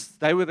priests?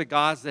 They were the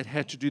guys that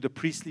had to do the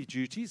priestly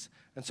duties.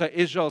 And so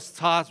Israel's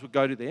tithes would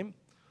go to them.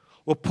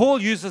 Well,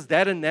 Paul uses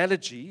that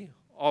analogy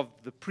of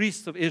the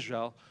priests of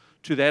Israel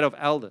to that of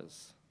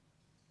elders.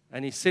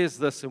 And he says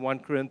this in 1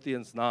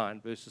 Corinthians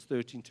 9, verses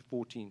 13 to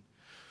 14.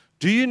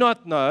 Do you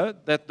not know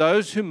that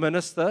those who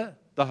minister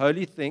the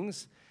holy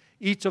things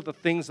eat of the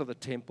things of the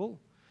temple,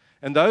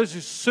 and those who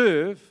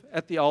serve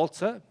at the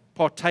altar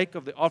partake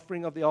of the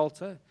offering of the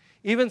altar?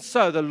 Even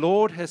so, the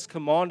Lord has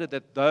commanded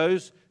that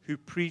those who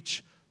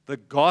preach the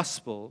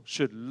gospel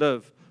should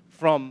live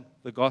from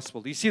the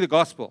gospel. Do you see the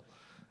gospel?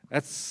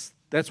 That's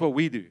what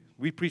we do.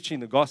 We're preaching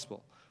the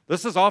gospel.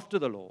 This is after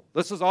the law.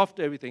 This is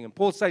after everything. And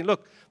Paul's saying,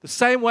 look, the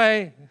same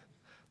way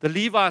the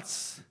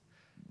Levites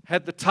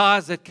had the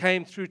tithes that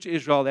came through to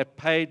Israel, that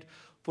paid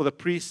for the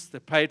priests,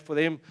 that paid for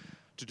them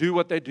to do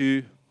what they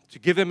do, to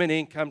give them an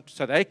income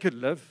so they could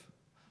live.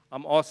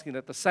 I'm asking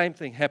that the same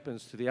thing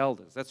happens to the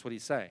elders. That's what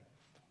he's saying.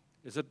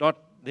 Is it not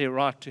their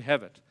right to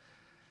have it?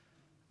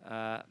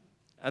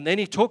 And then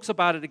he talks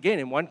about it again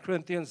in 1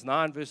 Corinthians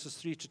 9, verses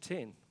 3 to 10.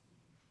 It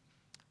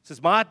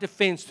says, my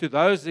defense to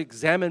those who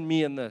examine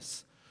me in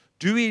this,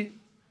 do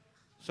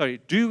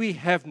we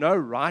have no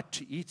right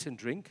to eat and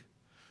drink?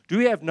 Do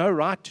we have no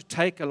right to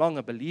take along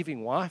a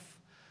believing wife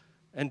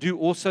and do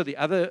also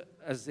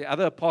as the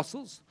other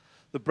apostles?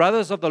 The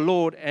brothers of the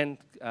Lord and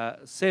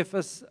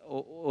Cephas,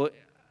 or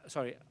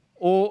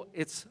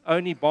it's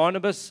only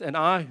Barnabas and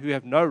I who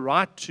have no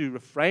right to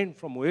refrain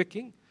from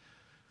working?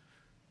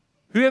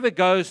 Whoever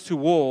goes to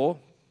war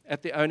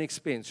at their own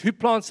expense, who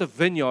plants a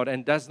vineyard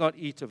and does not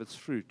eat of its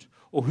fruit,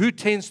 or who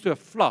tends to a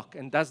flock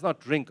and does not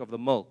drink of the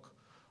milk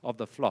of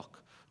the flock?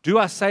 Do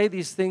I say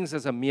these things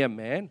as a mere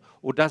man,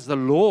 or does the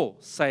law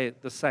say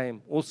the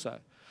same also?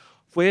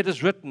 For it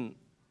is written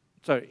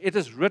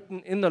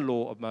in the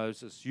law of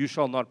Moses, you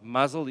shall not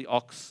muzzle the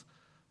ox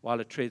while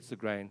it treads the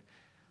grain.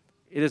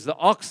 It is the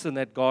oxen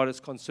that God is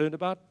concerned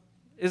about.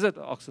 Is it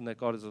the oxen that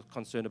God is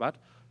concerned about?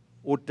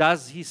 Or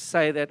does he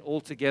say that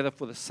altogether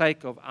for the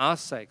sake of our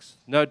sakes?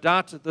 No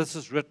doubt that this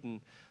is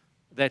written,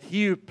 that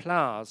he who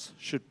plows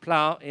should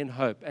plow in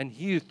hope, and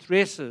he who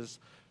threshes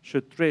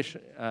should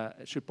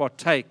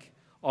partake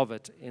of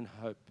it in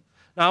hope.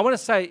 Now, I want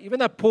to say, even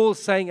though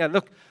Paul's saying,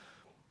 look,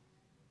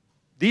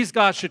 these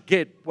guys should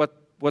get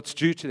what's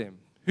due to them.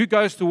 Who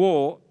goes to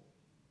war?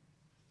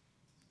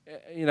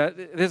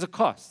 There's a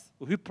cost.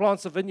 Who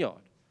plants a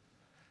vineyard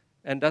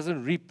and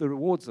doesn't reap the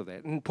rewards of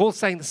that? And Paul's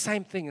saying the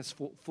same thing is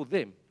for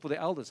them, for the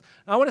elders.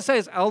 Now, I want to say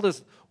as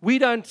elders, we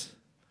don't,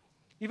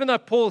 even though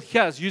Paul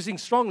here is using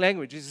strong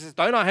language, he says,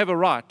 don't I have a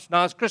right?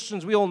 Now, as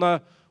Christians, we all know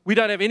we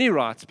don't have any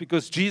rights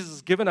because Jesus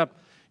has given up,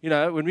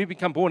 when we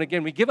become born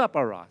again, we give up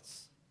our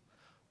rights.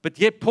 But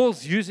yet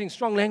Paul's using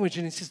strong language,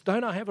 and he says,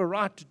 don't I have a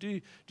right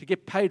to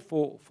get paid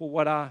for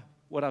what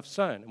I've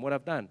sown and what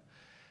I've done?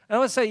 And I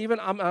would say,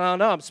 I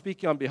know I'm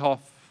speaking on behalf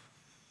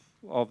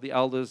of the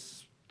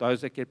elders,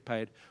 those that get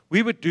paid.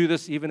 We would do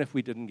this even if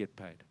we didn't get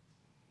paid.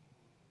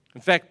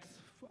 In fact,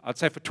 I'd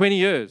say for 20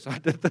 years, I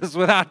did this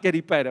without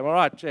getting paid. Am I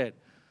right, Chad?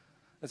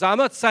 And so I'm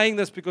not saying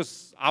this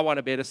because I want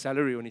a better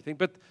salary or anything,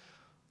 but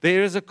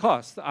there is a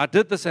cost. I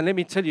did this, and let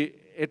me tell you,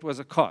 it was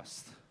a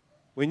cost.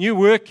 When you're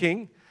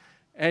working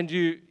and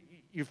you're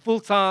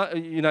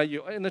full-time,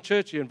 you're in the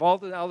church, you're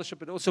involved in eldership,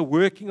 but also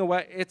working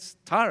away, it's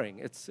tiring.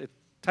 It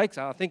takes,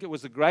 I think it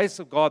was the grace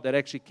of God that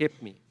actually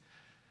kept me.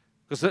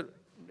 Because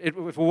if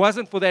it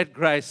wasn't for that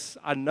grace,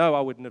 I know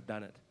I wouldn't have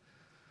done it.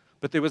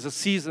 But there was a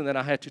season that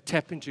I had to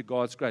tap into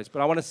God's grace.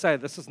 But I want to say,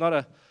 this is not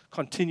a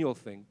continual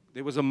thing.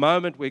 There was a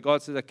moment where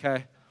God said,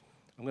 okay,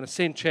 I'm going to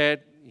send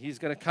Chad. He's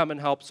going to come and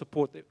help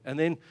support them. And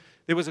then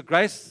there was a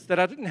grace that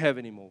I didn't have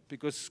anymore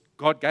because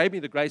God gave me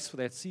the grace for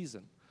that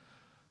season.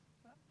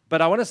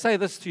 But I want to say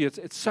this to you.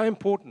 It's so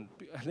important.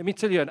 Let me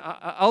tell you,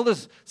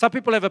 elders, some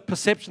people have a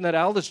perception that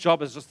elders'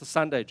 job is just a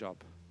Sunday job.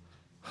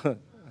 I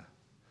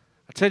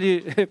tell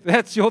you, if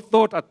that's your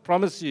thought, I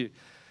promise you,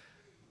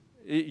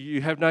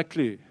 you have no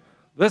clue.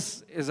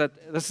 This is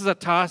a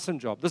tiresome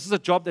job. This is a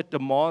job that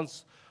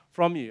demands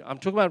from you. I'm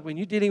talking about when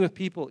you're dealing with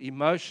people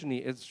emotionally,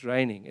 it's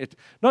draining.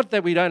 Not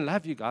that we don't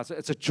love you guys.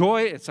 It's a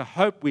joy. It's a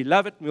hope. We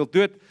love it. And we'll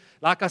do it.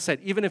 Like I said,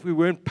 even if we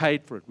weren't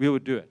paid for it, we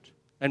would do it.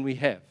 And we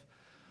have.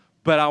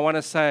 But I want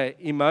to say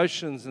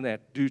emotions and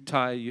that do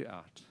tire you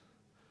out.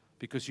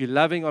 Because you're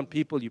loving on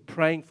people. You're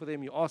praying for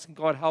them. You're asking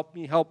God, help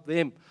me, help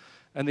them.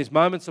 And there's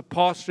moments of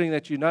pastoring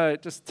that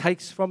it just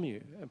takes from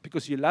you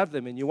because you love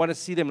them and you want to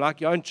see them like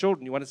your own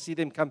children. You want to see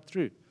them come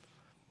through.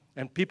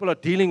 And people are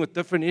dealing with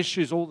different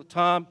issues all the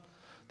time,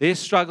 their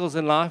struggles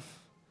in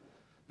life,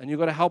 and you've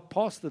got to help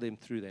pastor them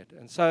through that.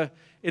 And so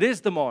it is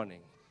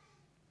demanding.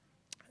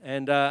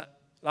 And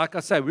like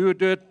I say, we would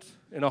do it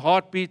in a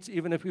heartbeat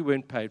even if we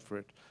weren't paid for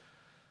it.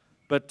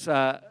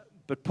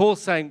 But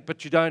Paul's saying,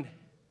 but you don't,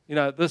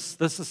 this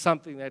is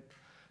something that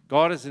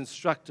God has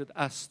instructed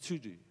us to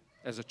do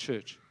as a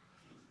church.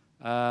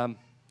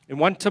 In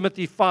 1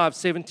 Timothy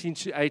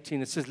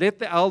 5:17-18, it says, let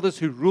the elders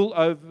who rule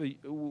over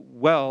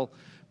well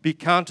be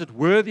counted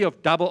worthy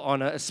of double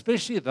honor,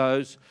 especially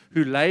those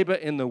who labor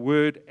in the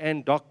word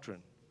and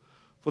doctrine.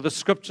 For the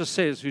scripture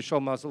says, who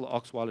shall muzzle the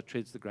ox while it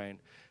treads the grain,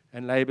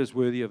 and labors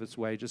worthy of its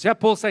wages. Yeah,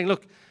 Paul's saying,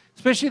 look,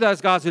 especially those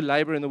guys who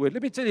labor in the word.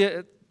 Let me tell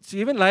you, so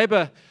even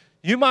labor,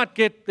 you might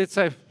get, let's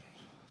say,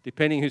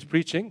 depending who's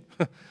preaching,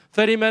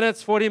 30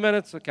 minutes, 40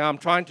 minutes. Okay, I'm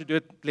trying to do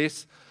it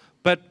less.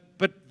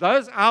 But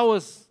those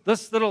hours,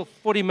 this little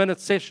 40-minute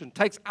session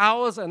takes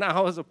hours and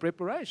hours of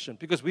preparation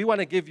because we want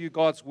to give you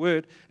God's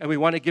word and we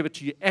want to give it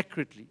to you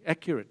accurately.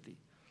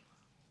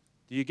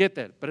 Do you get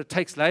that? But it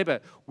takes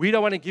labor. We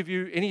don't want to give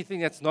you anything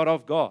that's not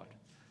of God.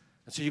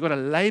 And so you've got to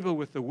labor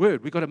with the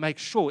word. We've got to make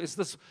sure, is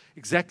this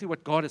exactly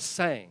what God is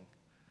saying?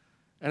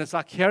 And it's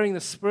like hearing the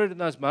Spirit in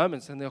those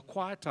moments and there are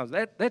quiet times.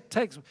 That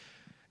takes,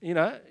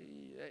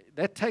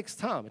 that takes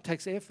time. It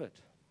takes effort.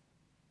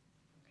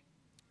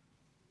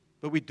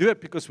 But we do it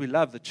because we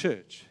love the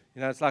church.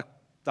 It's like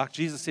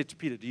Jesus said to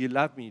Peter, do you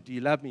love me? Do you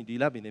love me? Do you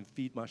love me? Then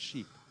feed my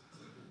sheep.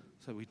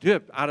 So we do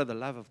it out of the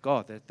love of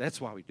God. That's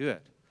why we do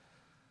it.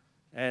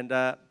 And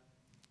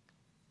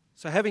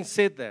so having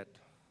said that,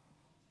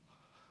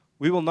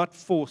 we will not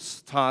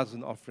force tithes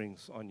and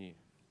offerings on you.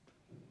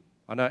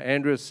 I know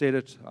Andrew has said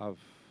it.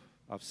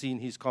 I've seen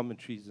his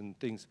commentaries and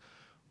things.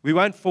 We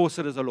won't force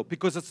it as a law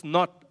because it's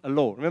not a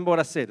law. Remember what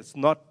I said. It's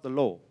not the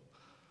law.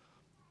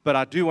 But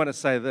I do want to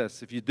say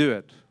this. If you do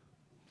it,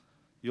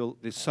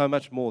 there's so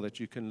much more that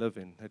you can live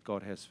in that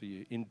God has for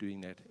you in doing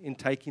that, in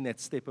taking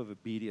that step of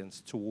obedience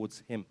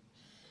towards Him.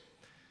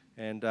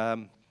 And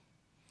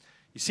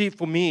you see,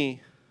 for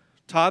me,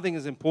 tithing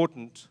is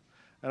important.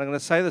 And I'm going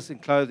to say this in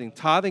closing.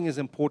 Tithing is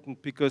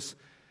important because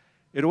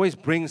it always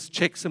brings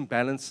checks and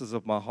balances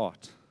of my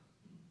heart.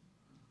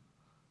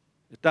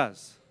 It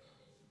does.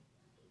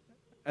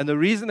 And the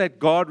reason that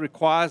God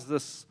requires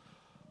this,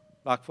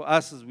 like for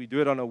us, is we do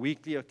it on a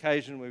weekly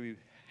occasion where we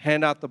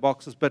hand out the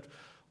boxes. But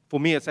for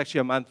me, it's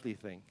actually a monthly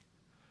thing.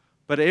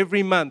 But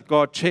every month,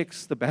 God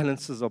checks the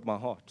balances of my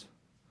heart.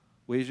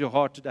 Where's your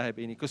heart today,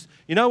 Bennie? Because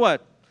you know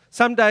what?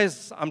 Some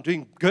days I'm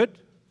doing good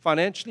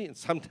financially, and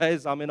some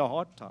days I'm in a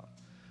hard time.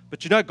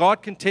 But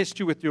God can test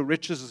you with your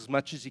riches as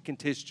much as He can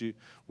test you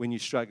when you're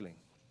struggling.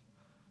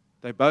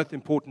 They're both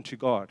important to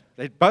God.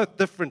 They're both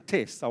different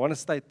tests. I want to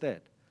state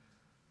that.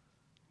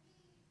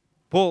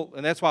 Paul,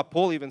 and that's why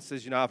Paul even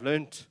says, I've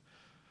learned,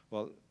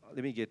 let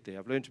me get there.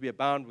 I've learned to be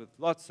abound with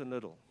lots and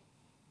little.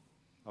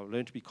 I've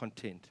learned to be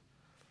content.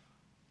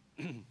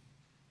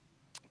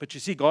 But you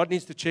see, God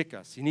needs to check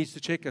us. He needs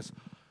to check us.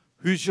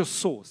 Who's your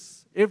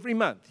source? Every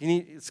month.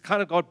 It's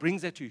kind of God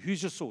brings that to you.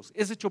 Who's your source?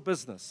 Is it your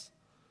business?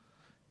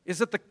 Is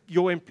it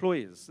your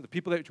employers, the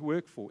people that you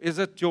work for? Is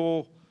it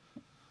your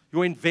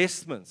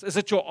investments? Is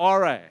it your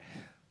RA?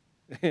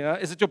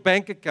 Is it your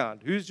bank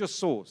account? Who's your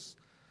source?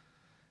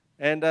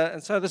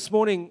 And so this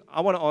morning,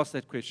 I want to ask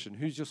that question.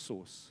 Who's your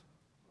source?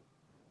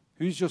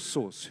 Who's your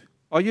source?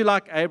 Are you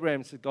like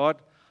Abraham, said, God,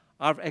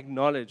 I've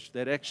acknowledged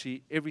that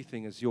actually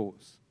everything is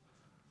yours.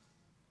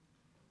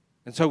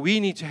 And so we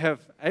need to have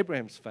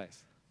Abraham's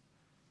faith.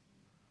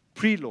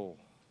 Pre-law.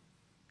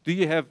 Do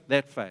you have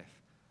that faith?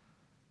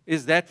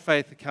 Is that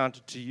faith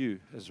accounted to you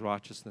as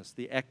righteousness,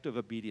 the act of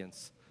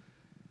obedience?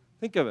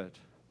 Think of it.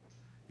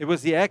 It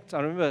was the act,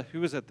 I remember,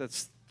 who was it?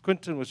 That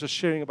Quentin was just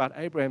sharing about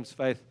Abraham's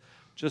faith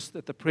just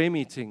at the prayer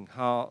meeting,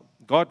 how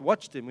God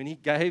watched him when he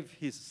gave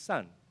his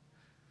son.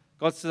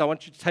 God says, I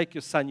want you to take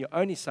your son, your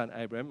only son,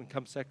 Abraham, and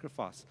come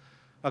sacrifice.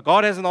 Now,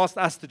 God hasn't asked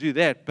us to do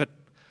that, but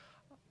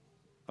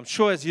I'm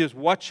sure as he was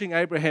watching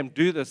Abraham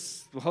do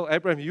this, well,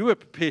 Abraham, you were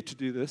prepared to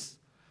do this.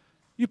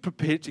 You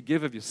prepared to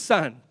give of your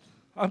son.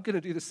 I'm going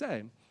to do the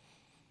same.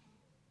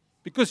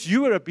 Because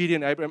you were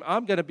obedient, Abraham,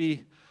 I'm going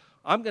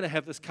to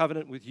have this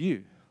covenant with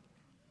you.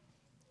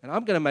 And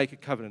I'm going to make a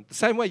covenant. The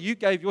same way you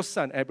gave your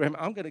son, Abraham,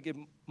 I'm going to give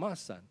my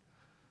son.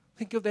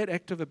 Think of that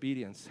act of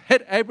obedience.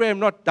 Had Abraham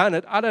not done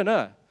it, I don't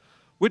know.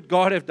 Would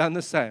God have done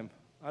the same?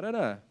 I don't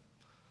know.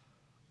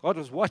 God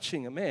was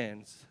watching a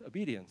man's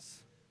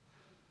obedience.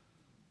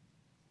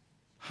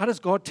 How does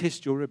God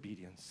test your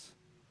obedience?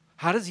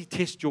 How does he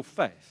test your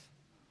faith?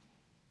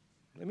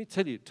 Let me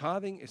tell you,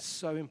 tithing is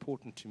so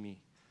important to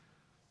me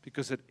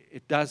because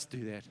it does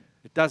do that.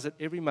 It does it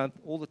every month,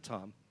 all the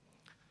time.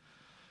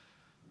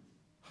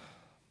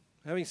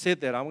 Having said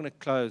that, I'm going to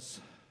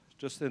close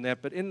just in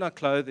that. But in our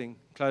clothing,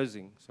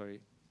 clothe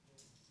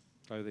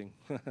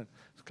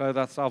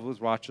ourselves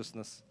with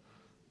righteousness.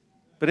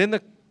 But in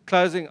the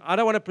closing, I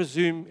don't want to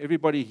presume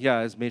everybody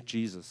here has met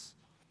Jesus.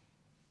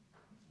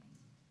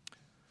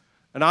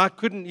 And I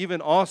couldn't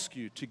even ask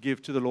you to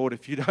give to the Lord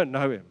if you don't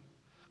know him.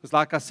 Because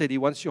like I said, he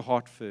wants your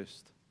heart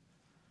first.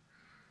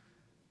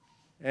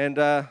 And,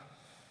 but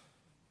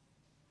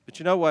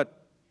you know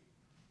what?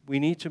 We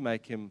need to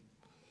make him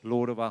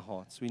Lord of our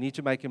hearts. We need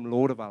to make him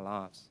Lord of our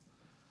lives.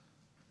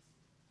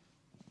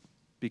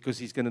 Because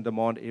he's going to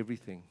demand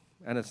everything.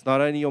 And it's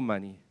not only your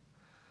money.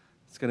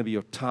 It's going to be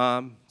your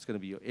time. It's going to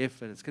be your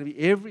effort. It's going to be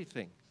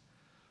everything.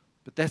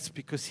 But that's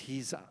because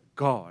he's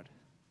God.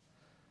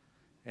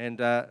 And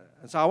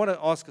so I want to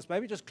ask us,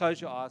 maybe just close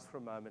your eyes for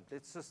a moment.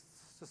 Let's just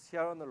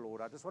hear on the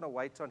Lord. I just want to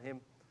wait on him.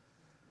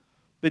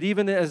 But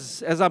even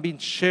as I've been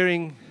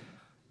sharing,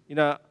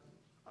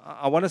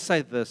 I want to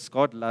say this.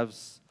 God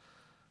loves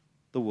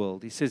the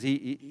world. He says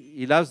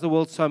he loves the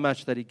world so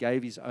much that he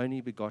gave his only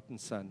begotten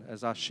son,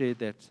 as I shared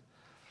that.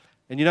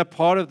 And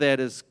part of that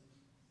is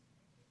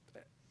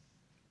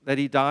that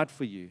he died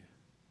for you.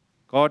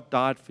 God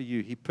died for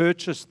you. He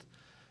purchased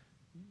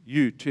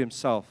you to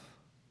himself.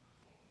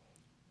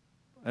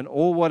 And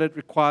all what it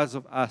requires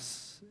of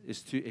us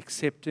is to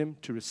accept him,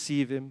 to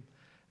receive him,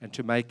 and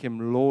to make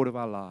him Lord of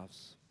our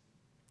lives.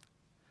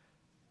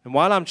 And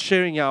while I'm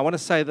sharing here, I want to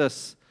say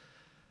this,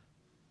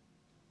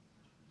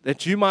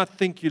 that you might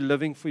think you're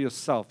living for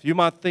yourself. You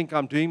might think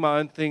I'm doing my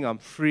own thing, I'm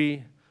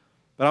free.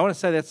 But I want to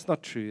say that's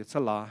not true. It's a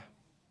lie.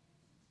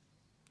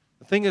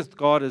 The thing is,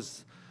 God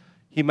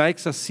he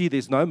makes us see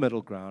there's no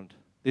middle ground.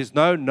 There's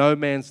no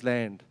man's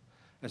land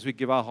as we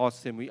give our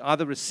hearts to him. We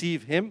either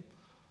receive him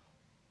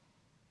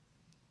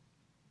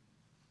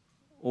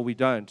or we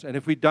don't. And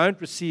if we don't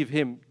receive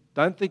him,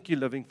 don't think you're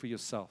living for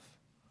yourself.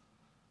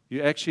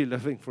 You're actually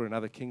living for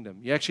another kingdom.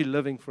 You're actually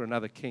living for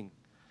another king.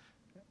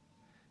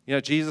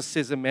 Jesus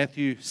says in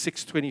Matthew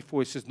 6:24,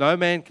 he says, no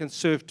man can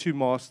serve two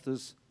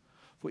masters,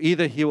 for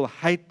either he will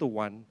hate the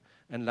one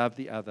and love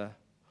the other,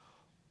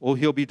 or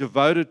he'll be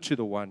devoted to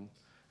the one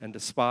and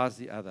despise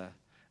the other.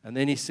 And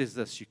then he says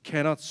this, you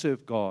cannot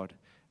serve God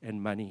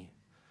and money.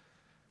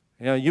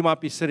 You might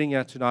be sitting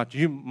here tonight,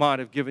 you might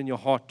have given your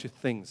heart to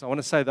things. I want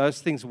to say those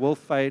things will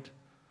fade.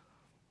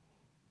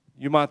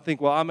 You might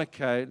think, well, I'm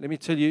okay. Let me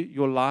tell you,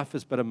 your life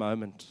is but a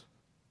moment.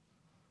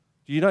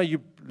 Do you know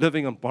you're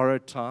living on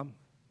borrowed time?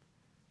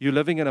 You're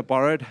living in a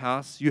borrowed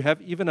house. You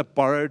have even a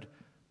borrowed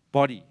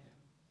body.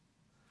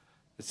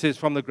 It says,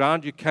 from the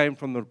ground you came,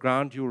 from the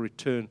ground you will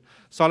return.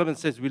 Solomon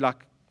says, we're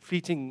like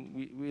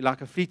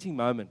a fleeting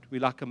moment.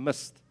 We're like a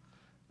mist,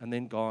 and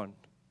then gone.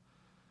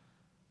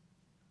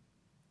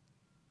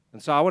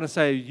 And so I want to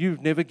say,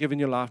 you've never given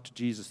your life to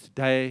Jesus.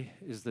 Today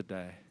is the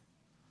day.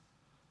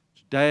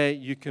 Today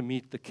you can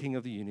meet the King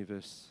of the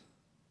universe.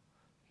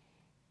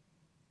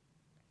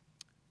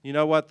 You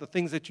know what? The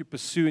things that you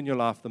pursue in your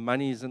life, the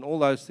monies and all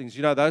those things,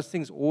 those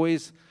things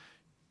always,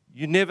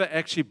 it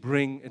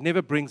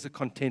never brings a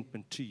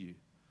contentment to you.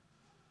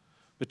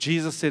 But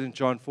Jesus said in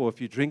John 4,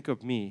 if you drink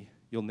of me,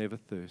 you'll never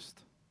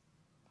thirst.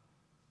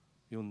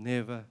 You'll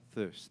never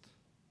thirst.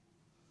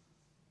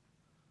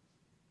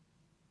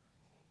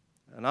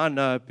 And I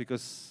know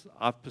because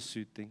I've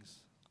pursued things.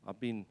 I've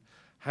been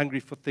hungry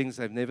for things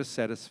they've never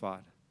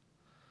satisfied.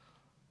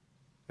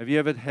 Have you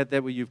ever had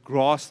that where you've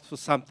grasped for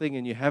something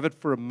and you have it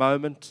for a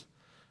moment?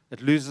 It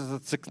loses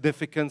its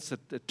significance.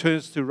 It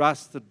turns to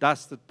rust, to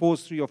dust. It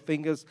pours through your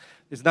fingers.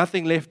 There's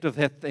nothing left of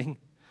that thing.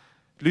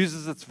 It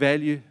loses its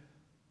value.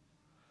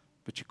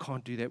 But you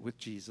can't do that with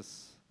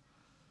Jesus.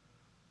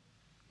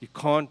 You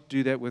can't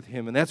do that with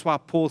him. And that's why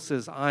Paul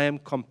says, I am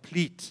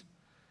complete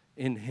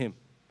in him.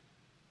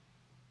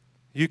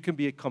 You can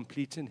be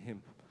complete in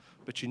him,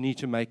 but you need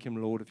to make him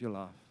Lord of your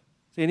life.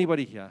 Is there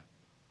anybody here?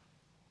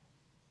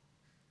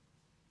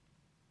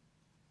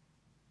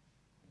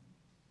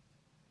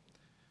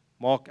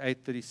 Mark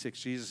 8:36,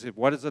 Jesus said,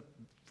 what is it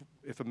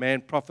if a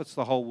man profits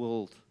the whole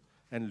world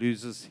and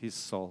loses his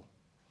soul?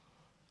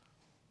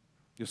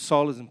 Your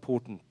soul is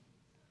important.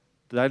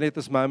 Don't let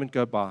this moment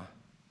go by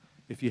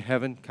if you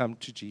haven't come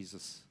to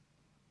Jesus.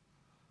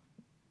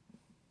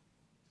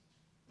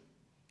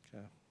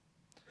 Okay.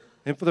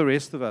 And for the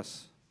rest of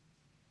us,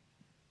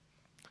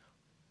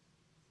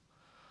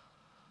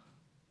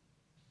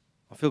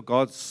 I feel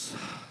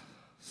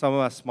some of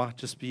us might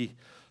just be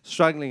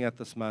struggling at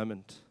this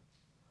moment.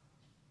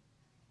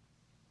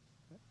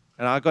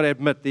 And I've got to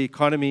admit, the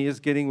economy is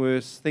getting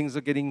worse. Things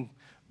are getting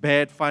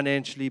bad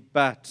financially,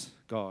 but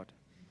God.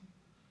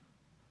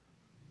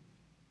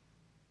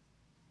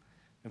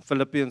 In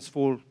Philippians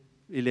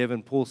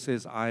 4:11, Paul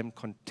says, I am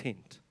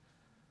content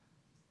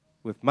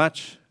with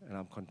much, and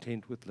I'm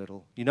content with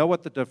little. You know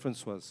what the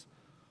difference was?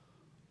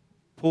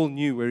 Paul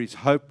knew where his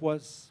hope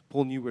was.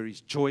 Paul knew where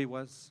his joy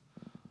was.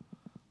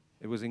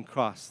 It was in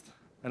Christ.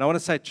 And I want to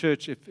say,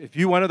 church, if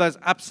you're one of those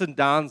ups and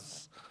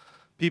downs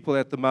people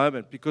at the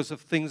moment because of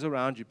things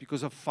around you,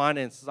 because of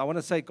finances, I want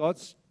to say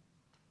God's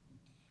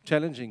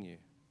challenging you.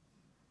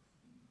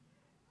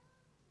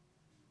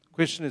 The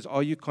question is,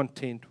 are you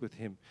content with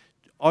him?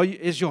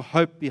 Is your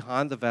hope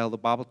behind the veil? The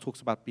Bible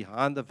talks about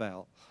behind the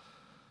veil.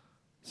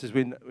 It says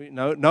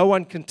no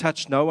one can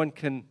touch, no one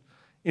can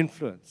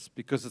influence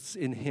because it's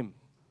in him.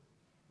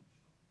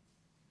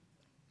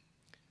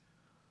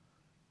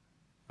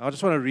 I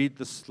just want to read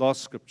this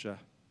last scripture.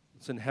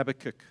 It's in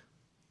Habakkuk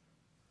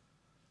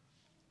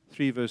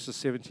 3 verses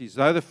 17.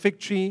 Though the fig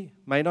tree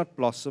may not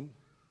blossom,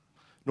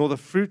 nor the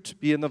fruit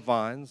be in the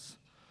vines,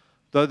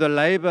 though the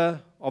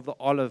labor of the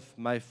olive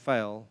may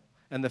fail,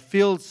 and the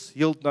fields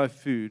yield no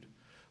food,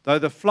 though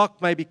the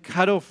flock may be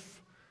cut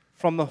off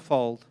from the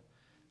fold,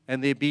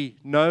 and there be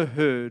no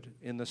herd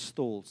in the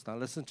stalls. Now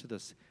listen to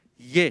this.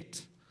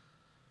 Yet.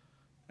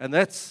 And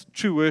that's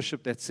true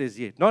worship that says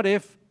yet. Not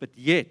if, but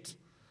yet.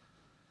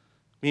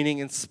 Meaning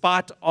in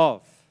spite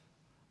of,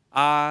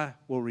 I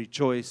will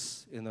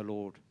rejoice in the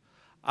Lord.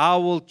 I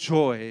will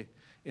joy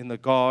in the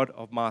God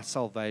of my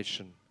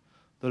salvation.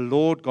 The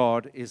Lord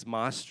God is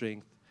my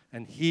strength,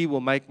 and he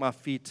will make my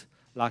feet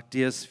like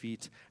deer's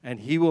feet, and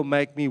he will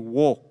make me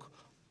walk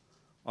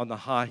on the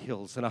high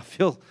hills. And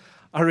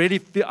I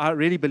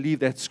really believe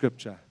that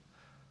scripture.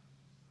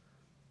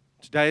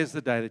 Today is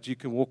the day that you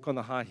can walk on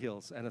the high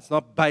hills, and it's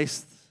not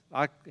based,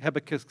 like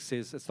Habakkuk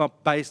says, it's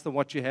not based on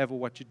what you have or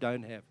what you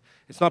don't have.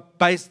 It's not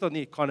based on the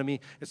economy.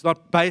 It's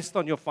not based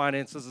on your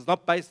finances. It's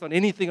not based on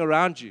anything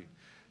around you.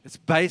 It's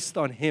based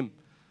on him.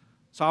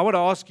 So I want to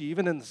ask you,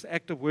 even in this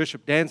act of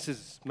worship, Dan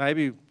says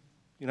maybe,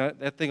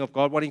 that thing of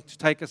God wanting to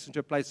take us into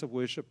a place of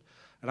worship.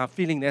 And I'm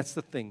feeling that's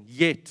the thing.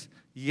 Yet.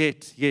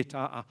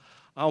 I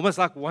almost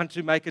want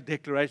to make a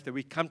declaration that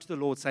we come to the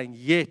Lord saying,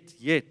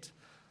 yet,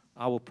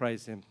 I will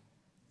praise him.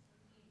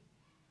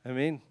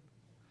 Amen.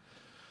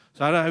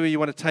 So I don't know where you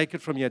want to take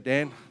it from here,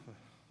 Dan.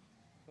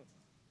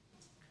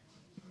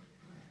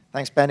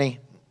 Thanks, Benny.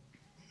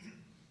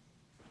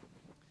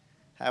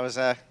 That was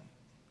a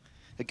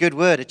good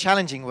word, a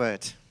challenging word.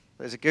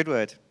 It was a good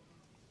word.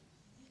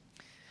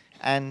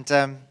 And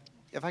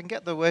if I can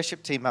get the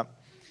worship team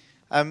up,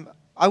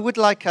 I would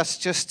like us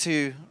just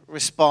to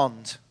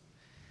respond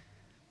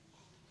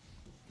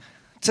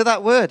to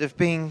that word of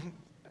being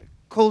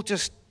called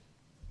just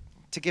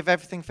to give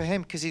everything for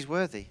him because he's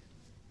worthy.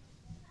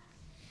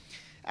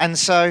 And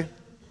so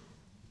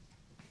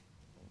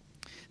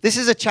this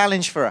is a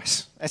challenge for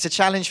us. It's a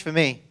challenge for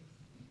me.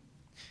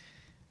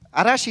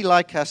 I'd actually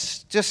like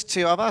us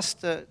I've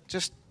asked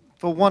just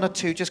for one or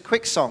two just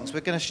quick songs.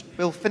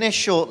 We'll finish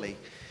shortly.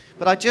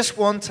 But I just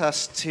want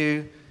us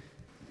to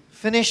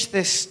finish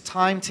this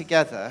time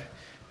together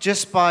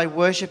just by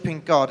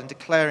worshiping God and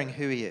declaring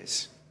who he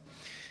is.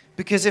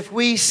 Because if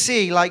we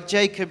see, like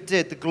Jacob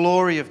did, the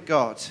glory of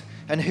God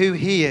and who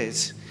he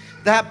is,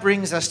 that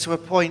brings us to a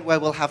point where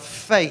we'll have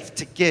faith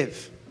to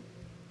give.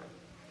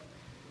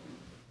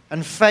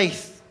 And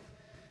faith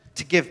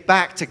to give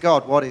back to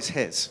God what is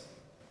his.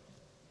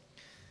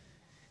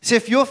 So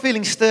if you're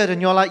feeling stirred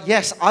and you're like,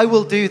 yes, I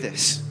will do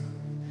this,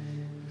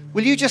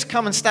 will you just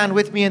come and stand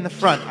with me in the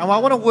front? And I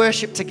want to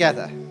worship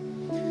together.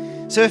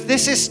 So if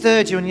this has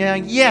stirred you and you're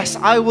saying, yes,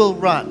 I will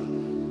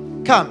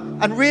run, come.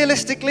 And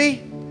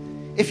realistically,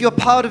 if you're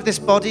part of this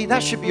body,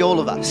 that should be all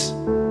of us.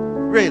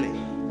 Really.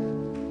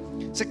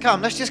 So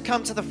come, let's just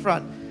come to the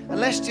front and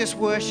let's just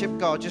worship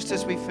God just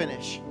as we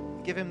finish.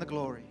 Give him the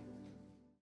glory.